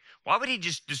say. Why would he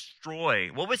just destroy?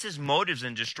 What was his motives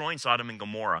in destroying Sodom and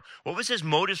Gomorrah? What was his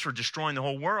motives for destroying the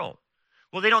whole world?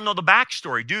 Well, they don't know the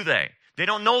backstory, do they? They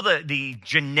don't know the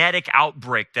genetic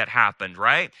outbreak that happened,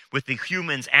 right? With the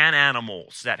humans and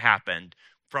animals that happened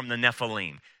from the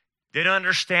Nephilim. They don't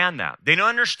understand that. They don't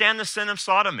understand the sin of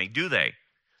sodomy, do they?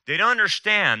 They don't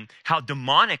understand how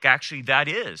demonic actually that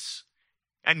is.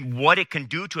 And what it can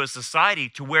do to a society,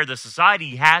 to where the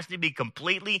society has to be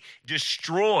completely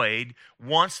destroyed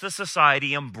once the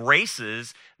society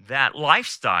embraces that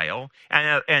lifestyle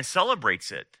and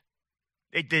celebrates it.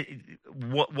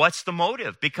 What's the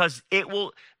motive? Because it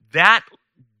will that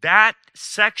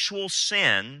sexual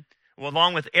sin,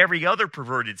 along with every other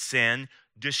perverted sin,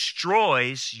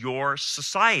 destroys your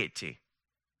society.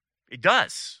 It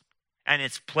does, and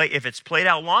if it's played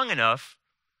out long enough,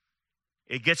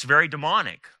 it gets very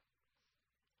demonic.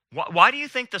 Why do you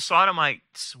think the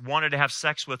Sodomites wanted to have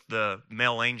sex with the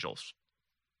male angels?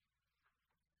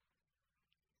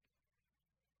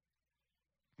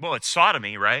 Well, it's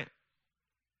sodomy, right?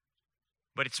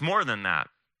 But it's more than that.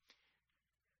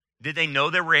 Did they know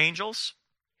there were angels?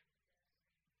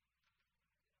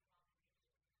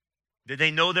 Did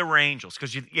they know there were angels?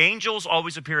 Because the angels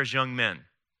always appear as young men.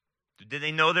 Did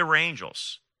they know there were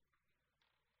angels?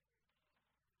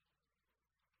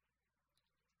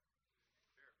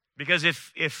 Because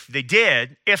if they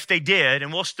did,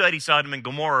 and we'll study Sodom and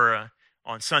Gomorrah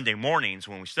on Sunday mornings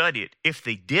when we study it, if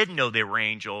they did know they were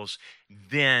angels,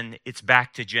 then it's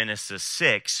back to Genesis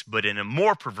 6, but in a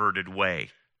more perverted way.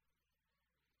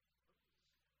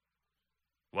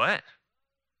 What?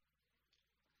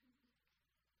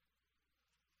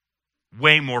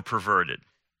 Way more perverted.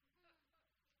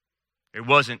 It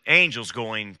wasn't angels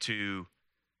going to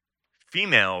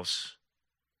females.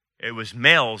 It was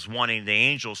males wanting the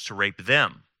angels to rape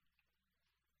them,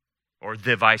 or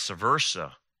the vice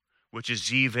versa, which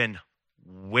is even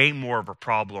way more of a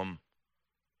problem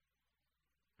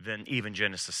than even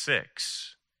Genesis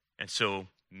 6. And so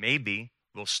maybe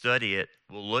we'll study it,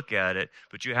 we'll look at it,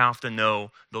 but you have to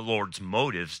know the Lord's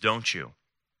motives, don't you?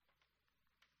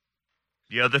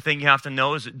 The other thing you have to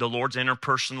know is the Lord's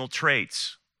interpersonal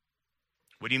traits.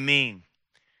 What do you mean?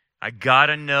 I got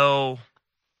to know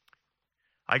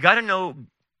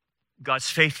God's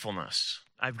faithfulness.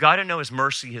 I've got to know his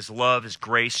mercy, his love, his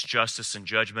grace, justice, and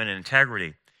judgment, and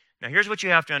integrity. Now, here's what you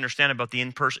have to understand about the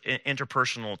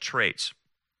interpersonal traits.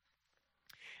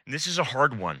 And this is a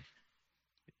hard one.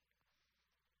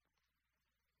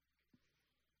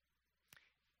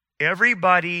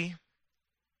 Everybody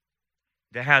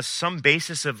that has some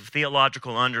basis of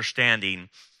theological understanding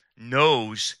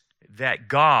knows that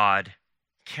God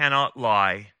cannot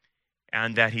lie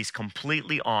and that he's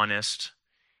completely honest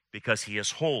because he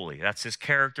is holy. That's his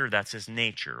character, that's his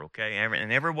nature, okay?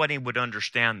 And everybody would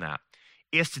understand that.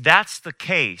 If that's the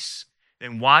case,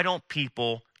 then why don't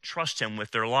people trust him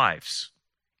with their lives?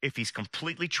 If he's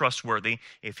completely trustworthy,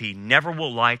 if he never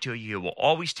will lie to you, he will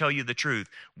always tell you the truth,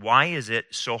 why is it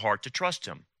so hard to trust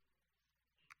him?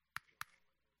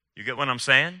 You get what I'm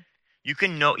saying? You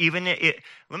can know,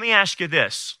 let me ask you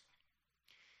this.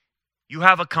 You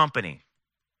have a company.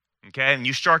 Okay, and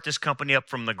you start this company up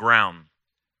from the ground.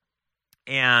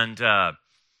 And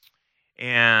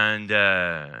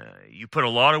you put a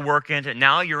lot of work into it.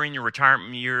 Now you're in your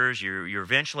retirement years. You're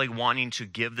eventually wanting to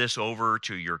give this over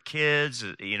to your kids.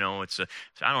 You know, it's a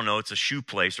shoe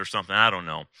place or something. I don't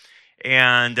know.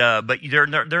 And but they're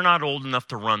not old enough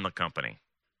to run the company.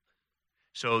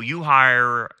 So you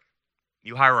hire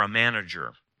a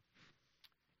manager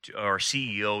or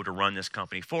CEO to run this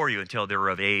company for you until they're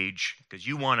of age, because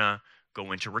you want to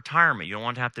go into retirement. You don't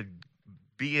want to have to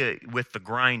be with the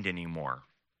grind anymore.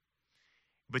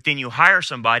 But then you hire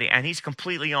somebody, and he's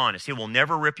completely honest. He will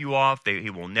never rip you off. He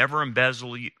will never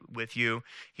embezzle with you.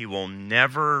 He will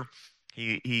never.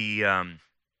 He's a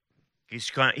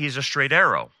straight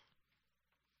arrow.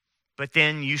 But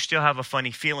then you still have a funny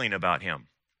feeling about him,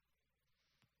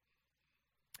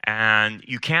 and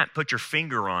you can't put your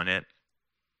finger on it.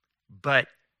 But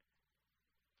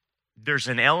there's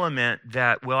an element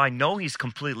that, well, I know he's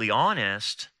completely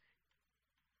honest,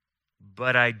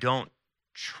 but I don't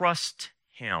trust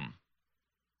him.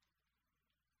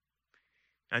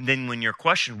 And then when you're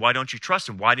questioned, why don't you trust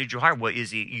him? Why did you hire? What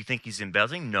is he? You think he's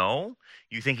embezzling? No.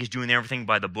 You think he's doing everything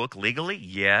by the book legally?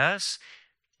 Yes.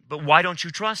 But why don't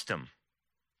you trust him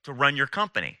to run your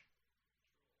company?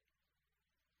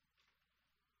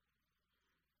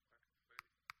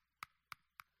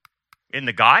 In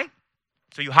the guy?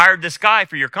 So you hired this guy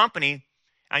for your company,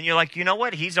 and you're like, you know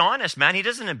what? He's honest, man. He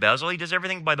doesn't embezzle. He does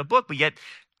everything by the book, but yet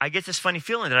I get this funny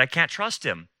feeling that I can't trust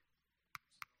him.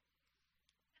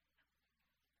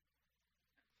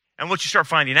 And what you start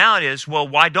finding out is, well,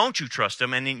 why don't you trust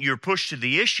him? And then you're pushed to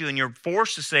the issue, and you're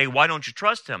forced to say, why don't you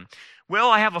trust him? Well,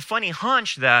 I have a funny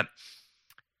hunch that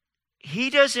he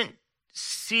doesn't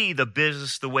see the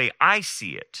business the way I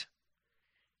see it.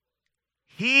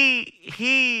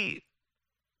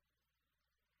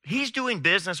 He's doing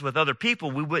business with other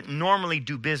people we wouldn't normally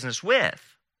do business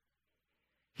with.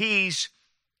 He's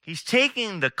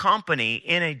taking the company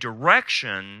in a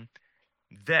direction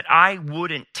that I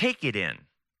wouldn't take it in.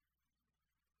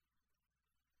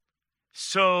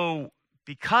 So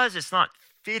because it's not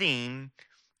fitting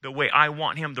the way I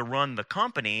want him to run the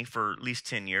company for at least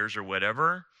 10 years or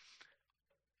whatever,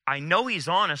 I know he's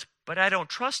honest, but I don't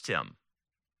trust him.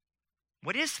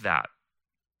 What is that?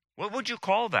 What would you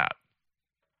call that?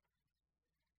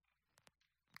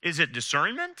 Is it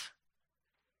discernment?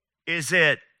 Is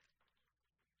it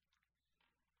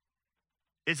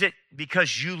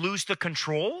because you lose the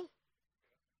control?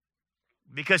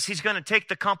 Because he's going to take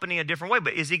the company a different way.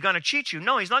 But is he going to cheat you?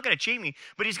 No, he's not going to cheat me.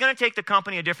 But he's going to take the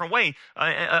company a different way,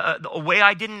 a way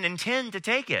I didn't intend to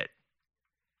take it.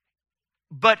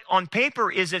 But on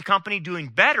paper, is the company doing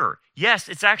better? Yes,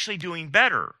 it's actually doing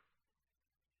better.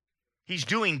 He's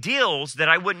doing deals that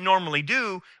I wouldn't normally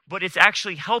do, but it's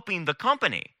actually helping the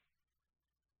company.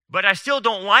 But I still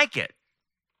don't like it.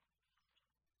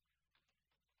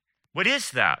 What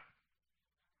is that?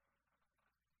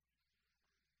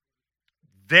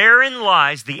 Therein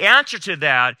lies the answer to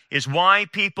that is why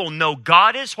people know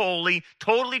God is holy,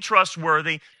 totally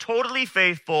trustworthy, totally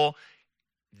faithful.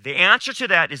 The answer to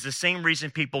that is the same reason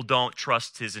people don't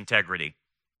trust his integrity.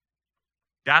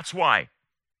 That's why.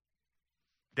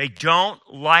 They don't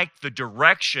like the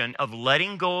direction of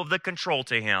letting go of the control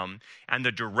to him and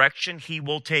the direction he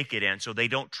will take it in. So they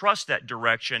don't trust that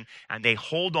direction, and they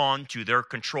hold on to their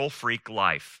control freak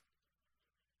life.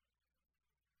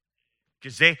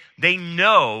 Because they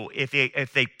know if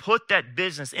they put that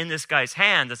business in this guy's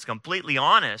hand that's completely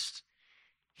honest,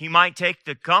 he might take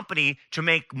the company to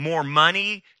make more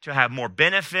money, to have more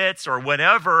benefits or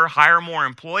whatever, hire more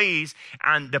employees.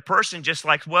 And the person just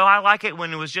like, well, I like it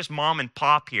when it was just mom and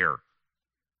pop here.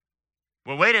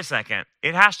 Well, wait a second.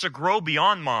 It has to grow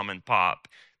beyond mom and pop.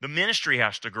 The ministry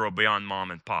has to grow beyond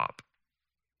mom and pop.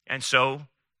 And so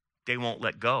they won't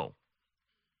let go.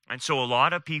 And so a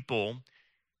lot of people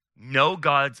know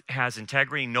God has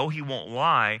integrity, know he won't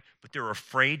lie, but they're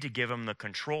afraid to give him the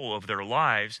control of their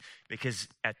lives because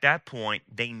at that point,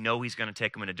 they know he's going to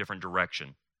take them in a different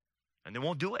direction. And they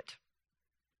won't do it.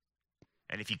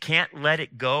 And if you can't let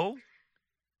it go,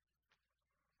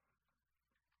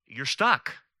 you're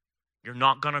stuck. You're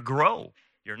not going to grow.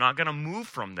 You're not going to move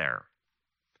from there.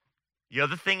 The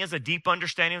other thing is a deep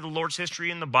understanding of the Lord's history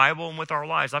in the Bible and with our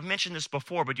lives. I've mentioned this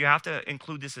before, but you have to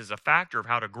include this as a factor of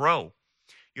how to grow.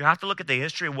 You have to look at the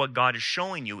history of what God is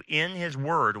showing you in his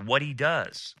word, what he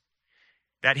does.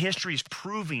 That history is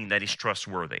proving that he's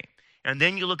trustworthy. And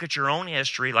then you look at your own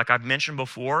history, like I've mentioned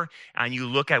before, and you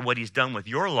look at what he's done with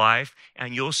your life,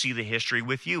 and you'll see the history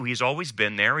with you. He's always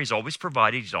been there. He's always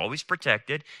provided. He's always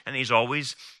protected. And he's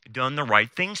always done the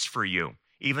right things for you,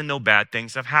 even though bad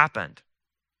things have happened.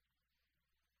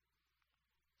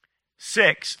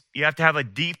 6, you have to have a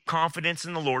deep confidence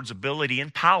in the Lord's ability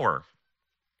and power.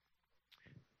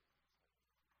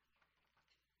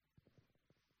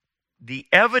 The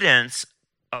evidence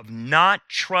of not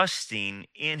trusting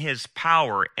in his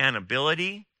power and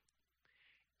ability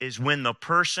is when the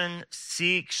person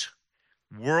seeks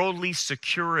worldly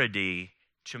security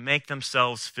to make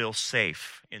themselves feel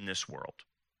safe in this world.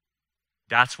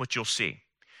 That's what you'll see.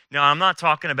 Now, I'm not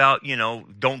talking about,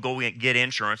 don't go get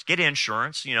insurance. Get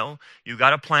insurance, you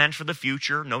got a plan for the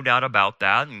future, no doubt about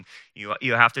that, and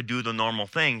you have to do the normal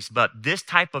things. But this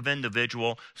type of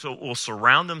individual will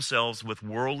surround themselves with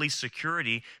worldly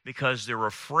security because they're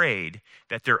afraid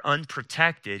that they're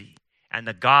unprotected and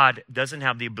that God doesn't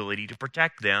have the ability to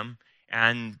protect them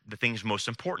and the things most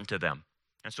important to them.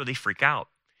 And so they freak out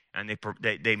and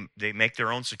they make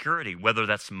their own security, whether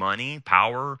that's money,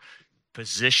 power,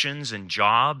 positions and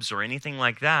jobs or anything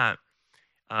like that,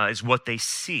 is what they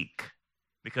seek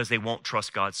because they won't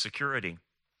trust God's security.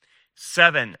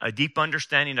 7, a deep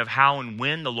understanding of how and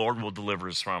when the Lord will deliver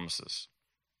his promises.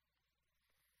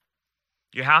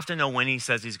 You have to know when he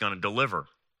says he's going to deliver.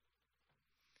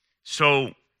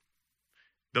 So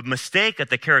the mistake at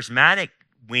the charismatic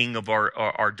wing of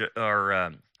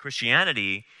our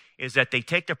Christianity is that they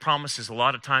take the promises a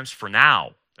lot of times for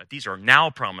now. That these are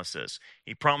now promises.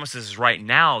 He promises right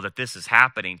now that this is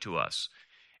happening to us.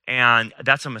 And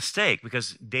that's a mistake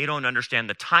because they don't understand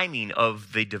the timing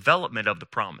of the development of the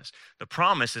promise. The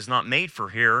promise is not made for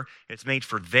here, it's made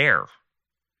for there.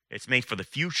 It's made for the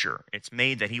future. It's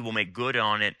made that he will make good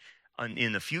on it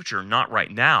in the future, not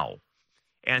right now.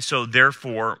 And so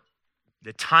therefore,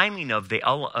 the timing of the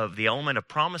element of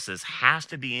promises has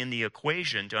to be in the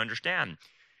equation to understand.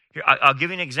 Here, I'll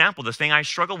give you an example. The thing I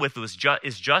struggle with is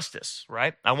justice,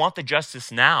 right? I want the justice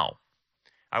now.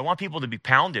 I want people to be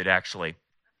pounded, actually.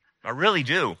 I really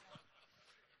do.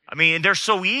 I mean, they're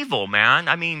so evil, man.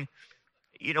 I mean,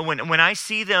 when I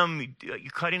see them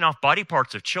cutting off body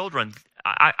parts of children,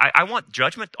 I want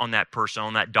judgment on that person,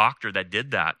 on that doctor that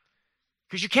did that.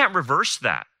 Because you can't reverse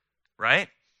that, right?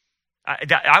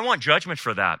 I want judgment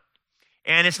for that.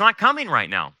 And it's not coming right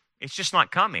now. It's just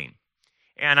not coming.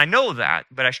 And I know that,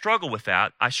 but I struggle with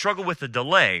that. I struggle with the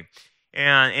delay.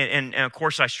 And of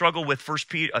course, I struggle with 2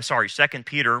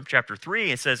 Peter chapter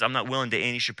 3. It says, I'm not willing that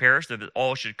any should perish, that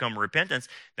all should come to repentance.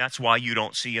 That's why you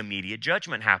don't see immediate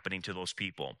judgment happening to those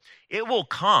people. It will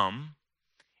come,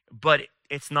 but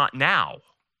it's not now.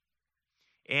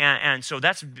 And so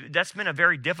that's been a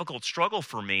very difficult struggle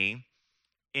for me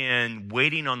in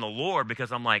waiting on the Lord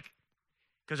because I'm like,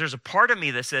 because there's a part of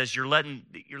me that says you're letting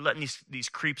these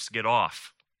creeps get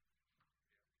off.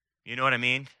 You know what I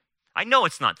mean? I know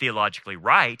it's not theologically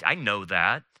right. I know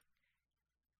that.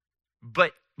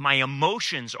 But my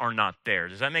emotions are not there.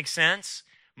 Does that make sense?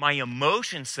 My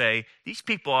emotions say these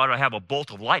people ought to have a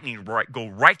bolt of lightning go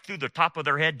right through the top of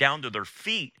their head down to their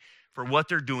feet for what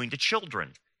they're doing to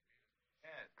children.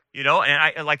 And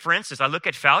I like, for instance, I look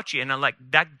at Fauci and I'm like,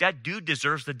 that dude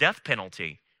deserves the death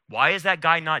penalty. Why is that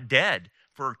guy not dead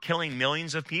for killing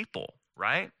millions of people,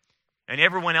 right? And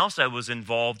everyone else that was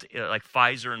involved, like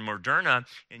Pfizer and Moderna,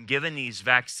 in giving these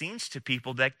vaccines to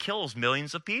people that kills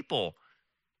millions of people.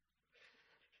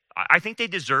 I think they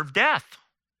deserve death.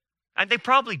 And they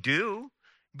probably do,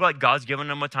 but God's given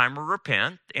them a time to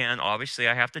repent, and obviously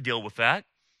I have to deal with that.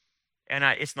 And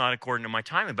it's not according to my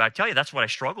timing, but I tell you, that's what I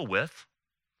struggle with.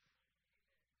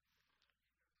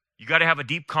 You got to have a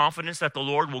deep confidence that the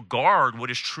Lord will guard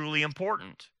what is truly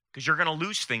important, because you're going to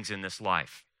lose things in this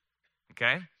life,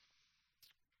 okay?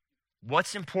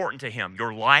 What's important to him?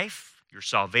 Your life, your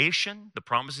salvation, the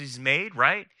promises he's made,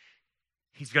 right?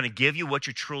 He's going to give you what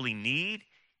you truly need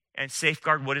and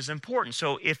safeguard what is important.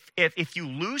 So if you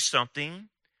lose something,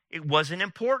 it wasn't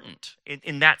important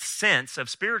in that sense of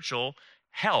spiritual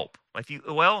help. Like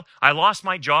I lost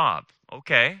my job.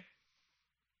 Okay.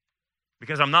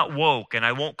 Because I'm not woke and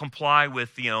I won't comply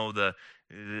with,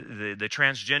 the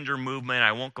transgender movement.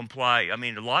 I won't comply. I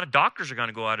mean, a lot of doctors are going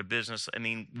to go out of business. I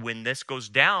mean, when this goes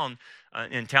down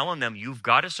and telling them you've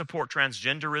got to support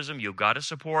transgenderism, you've got to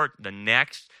support the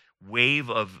next wave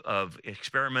of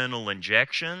experimental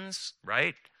injections,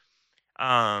 right?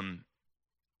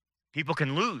 People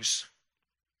can lose.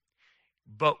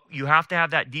 But you have to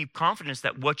have that deep confidence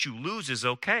that what you lose is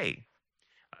okay.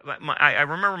 I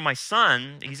remember my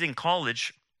son, he's in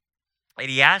college, and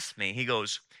he asked me, he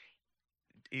goes,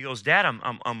 Dad,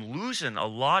 I'm losing a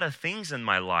lot of things in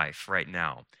my life right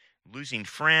now. I'm losing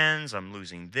friends, I'm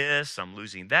losing this, I'm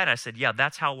losing that. I said, yeah,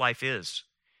 that's how life is.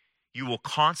 You will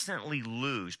constantly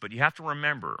lose, but you have to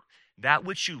remember, that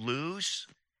which you lose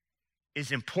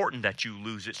is important that you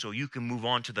lose it so you can move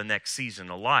on to the next season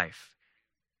of life.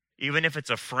 even if it's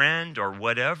a friend or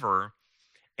whatever.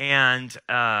 And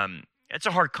it's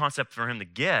a hard concept for him to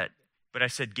get, but I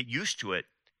said, get used to it,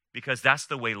 because that's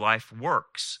the way life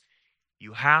works.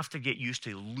 You have to get used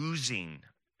to losing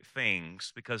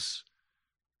things, because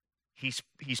he's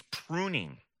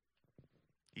pruning.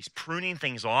 He's pruning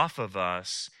things off of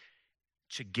us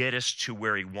to get us to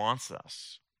where he wants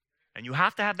us. And you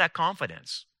have to have that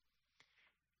confidence.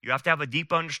 You have to have a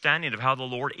deep understanding of how the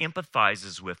Lord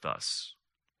empathizes with us.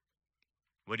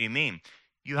 What do you mean?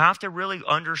 You have to really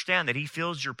understand that he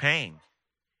feels your pain.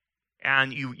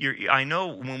 And I know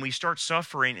when we start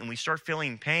suffering and we start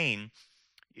feeling pain,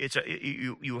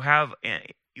 you have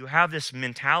this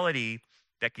mentality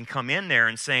that can come in there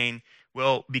and saying,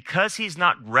 well, because he's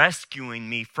not rescuing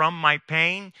me from my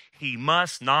pain, he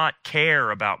must not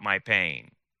care about my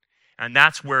pain. And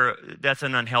that's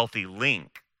an unhealthy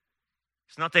link.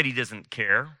 It's not that he doesn't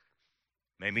care.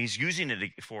 Maybe he's using it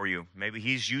for you. Maybe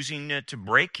he's using it to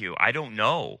break you. I don't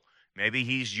know. Maybe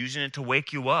he's using it to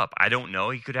wake you up. I don't know.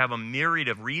 He could have a myriad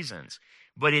of reasons.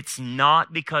 But it's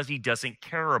not because he doesn't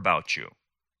care about you.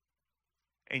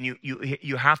 And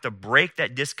you have to break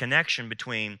that disconnection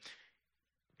between,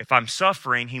 if I'm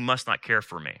suffering, he must not care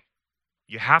for me.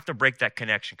 You have to break that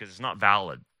connection because it's not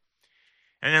valid.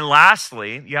 And then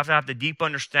lastly, you have to have the deep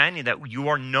understanding that you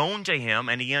are known to him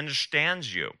and he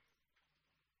understands you.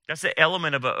 That's the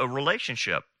element of a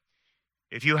relationship.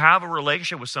 If you have a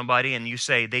relationship with somebody and you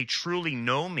say, they truly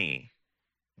know me,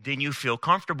 then you feel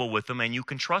comfortable with them and you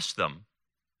can trust them.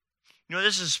 You know,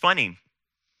 this is funny.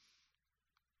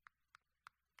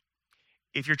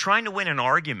 If you're trying to win an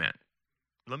argument,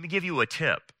 let me give you a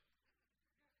tip.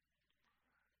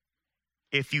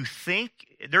 If you think,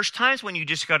 there's times when you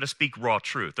just got to speak raw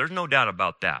truth. There's no doubt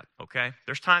about that, okay?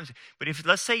 There's times, but if,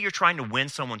 let's say you're trying to win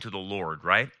someone to the Lord,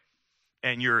 right?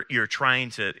 And you're trying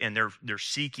to, and they're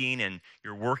seeking, and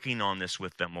you're working on this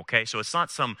with them, okay? So it's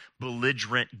not some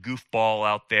belligerent goofball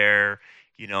out there,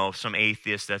 you know, some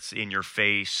atheist that's in your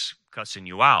face cussing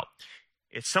you out.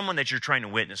 It's someone that you're trying to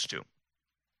witness to.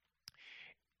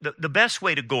 The best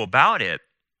way to go about it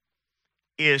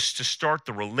is to start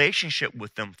the relationship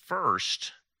with them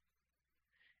first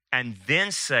and then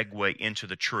segue into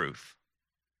the truth.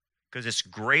 Because it's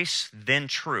grace, then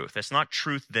truth. It's not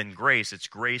truth, then grace. It's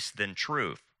grace, then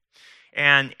truth.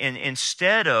 And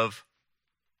instead of,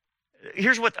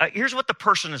 here's what the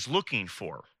person is looking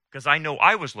for, because I know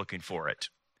I was looking for it.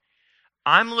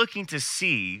 I'm looking to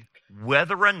see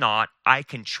whether or not I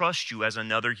can trust you as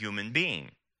another human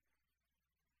being.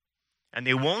 And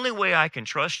the only way I can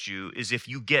trust you is if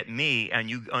you get me and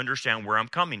you understand where I'm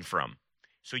coming from.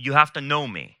 So you have to know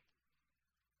me.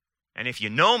 And if you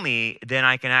know me, then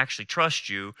I can actually trust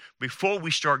you before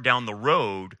we start down the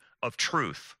road of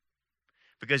truth.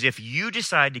 Because if you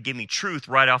decide to give me truth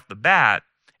right off the bat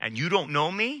and you don't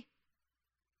know me,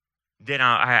 then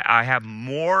I have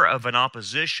more of an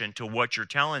opposition to what you're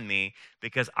telling me,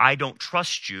 because I don't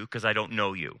trust you because I don't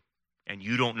know you and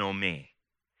you don't know me.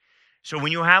 So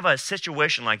when you have a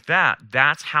situation like that,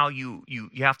 that's how you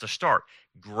have to start.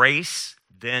 Grace,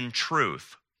 then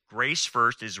truth. Grace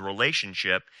first is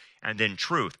relationship, and then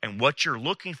truth. And what you're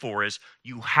looking for is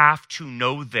you have to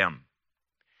know them.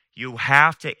 You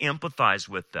have to empathize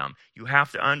with them. You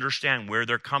have to understand where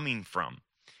they're coming from.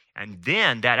 And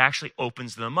then that actually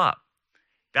opens them up.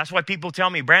 That's why people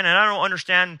tell me, Brandon, I don't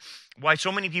understand why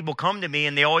so many people come to me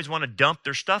and they always want to dump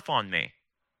their stuff on me.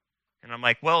 And I'm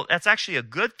like, well, that's actually a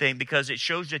good thing, because it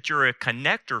shows that you're a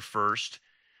connector first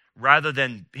rather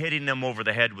than hitting them over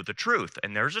the head with the truth.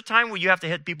 And there's a time where you have to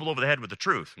hit people over the head with the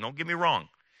truth. Don't get me wrong.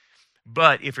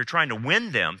 But if you're trying to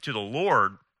win them to the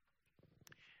Lord,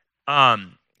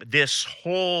 this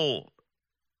whole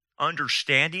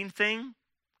understanding thing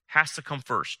has to come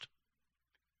first.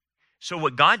 So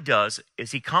what God does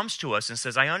is he comes to us and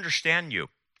says, I understand you.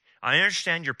 I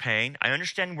understand your pain. I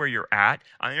understand where you're at.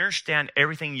 I understand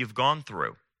everything you've gone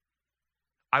through.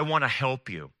 I want to help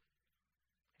you.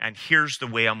 And here's the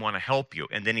way I want to help you.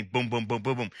 And then he boom, boom, boom,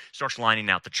 boom, boom, starts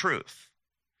lining out the truth.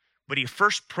 But he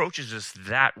first approaches us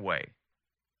that way,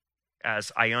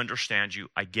 as I understand you,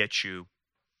 I get you.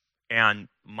 And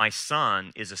my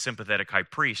son is a sympathetic high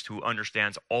priest who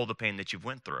understands all the pain that you've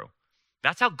went through.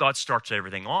 That's how God starts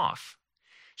everything off.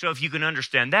 So if you can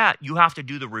understand that, you have to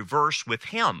do the reverse with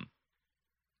him.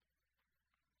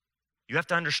 You have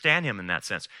to understand him in that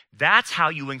sense. That's how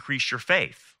you increase your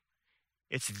faith.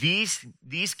 It's these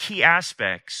key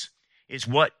aspects is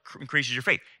what increases your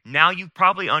faith. Now you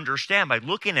probably understand by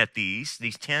looking at these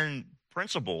 10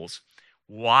 principles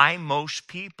why most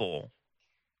people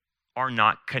are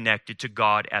not connected to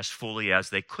God as fully as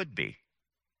they could be.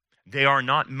 They are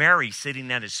not Mary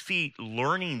sitting at his feet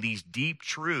learning these deep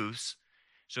truths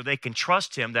so they can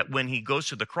trust him that when he goes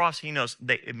to the cross,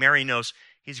 Mary knows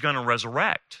he's going to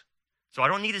resurrect. So I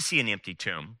don't need to see an empty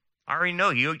tomb. I already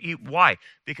know. Why?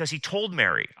 Because he told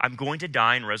Mary, I'm going to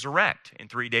die and resurrect. In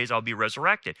 3 days, I'll be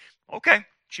resurrected. Okay,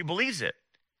 she believes it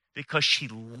because she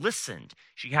listened.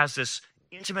 She has this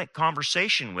intimate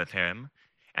conversation with him,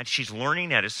 and she's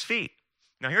learning at his feet.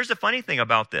 Now, here's the funny thing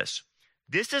about this.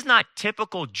 This is not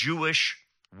typical Jewish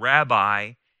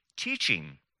rabbi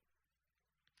teaching,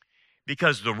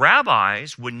 because the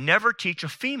rabbis would never teach a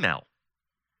female.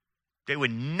 They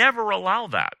would never allow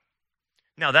that.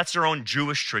 Now, that's their own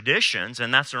Jewish traditions,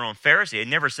 and that's their own Pharisee. It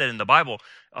never said in the Bible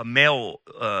a male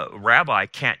rabbi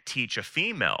can't teach a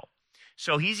female.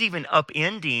 So he's even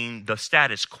upending the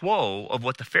status quo of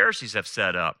what the Pharisees have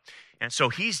set up. And so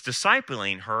he's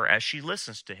discipling her as she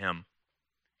listens to him.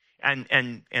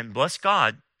 And bless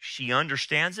God, she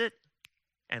understands it.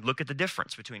 And look at the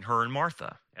difference between her and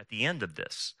Martha at the end of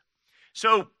this.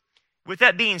 So with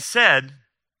that being said,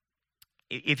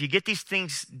 if you get these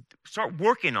things, start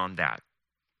working on that.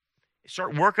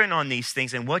 Start working on these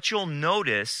things. And what you'll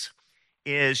notice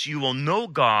is you will know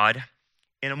God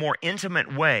in a more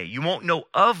intimate way. You won't know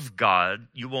of God.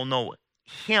 You will know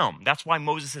him. That's why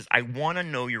Moses says, I want to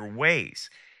know your ways.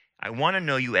 I want to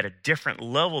know you at a different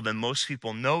level than most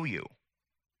people know you.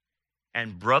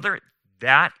 And brother,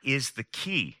 that is the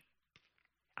key.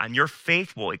 And your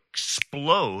faith will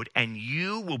explode, and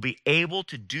you will be able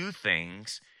to do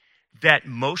things that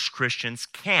most Christians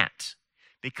can't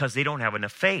because they don't have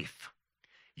enough faith.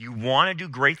 You want to do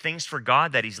great things for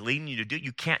God that he's leading you to do.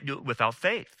 You can't do it without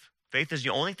faith. Faith is the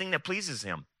only thing that pleases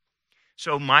him.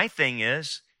 So my thing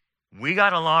is, we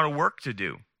got a lot of work to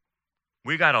do.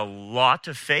 We got a lot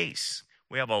to face.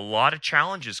 We have a lot of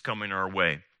challenges coming our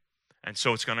way. And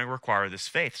so it's going to require this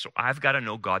faith. So I've got to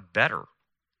know God better.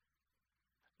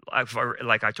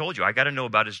 Like I told you, I got to know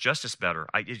about his justice better.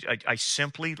 I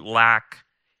simply lack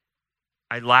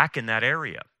in that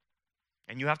area.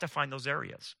 And you have to find those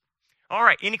areas. All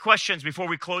right, any questions before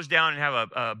we close down and have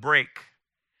a break?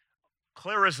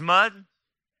 Clear as mud?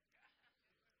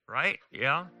 Right?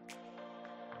 Yeah?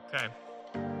 Okay.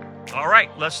 All right,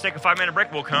 let's take a 5-minute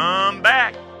break. We'll come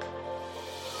back.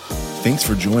 Thanks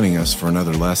for joining us for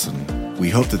another lesson. We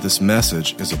hope that this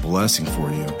message is a blessing for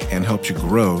you and helps you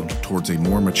grow towards a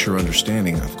more mature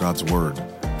understanding of God's Word.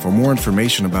 For more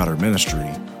information about our ministry,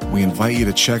 we invite you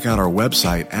to check out our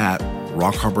website at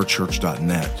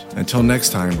rockharborchurch.net. Until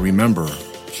next time, remember,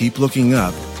 keep looking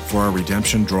up, for our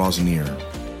redemption draws near.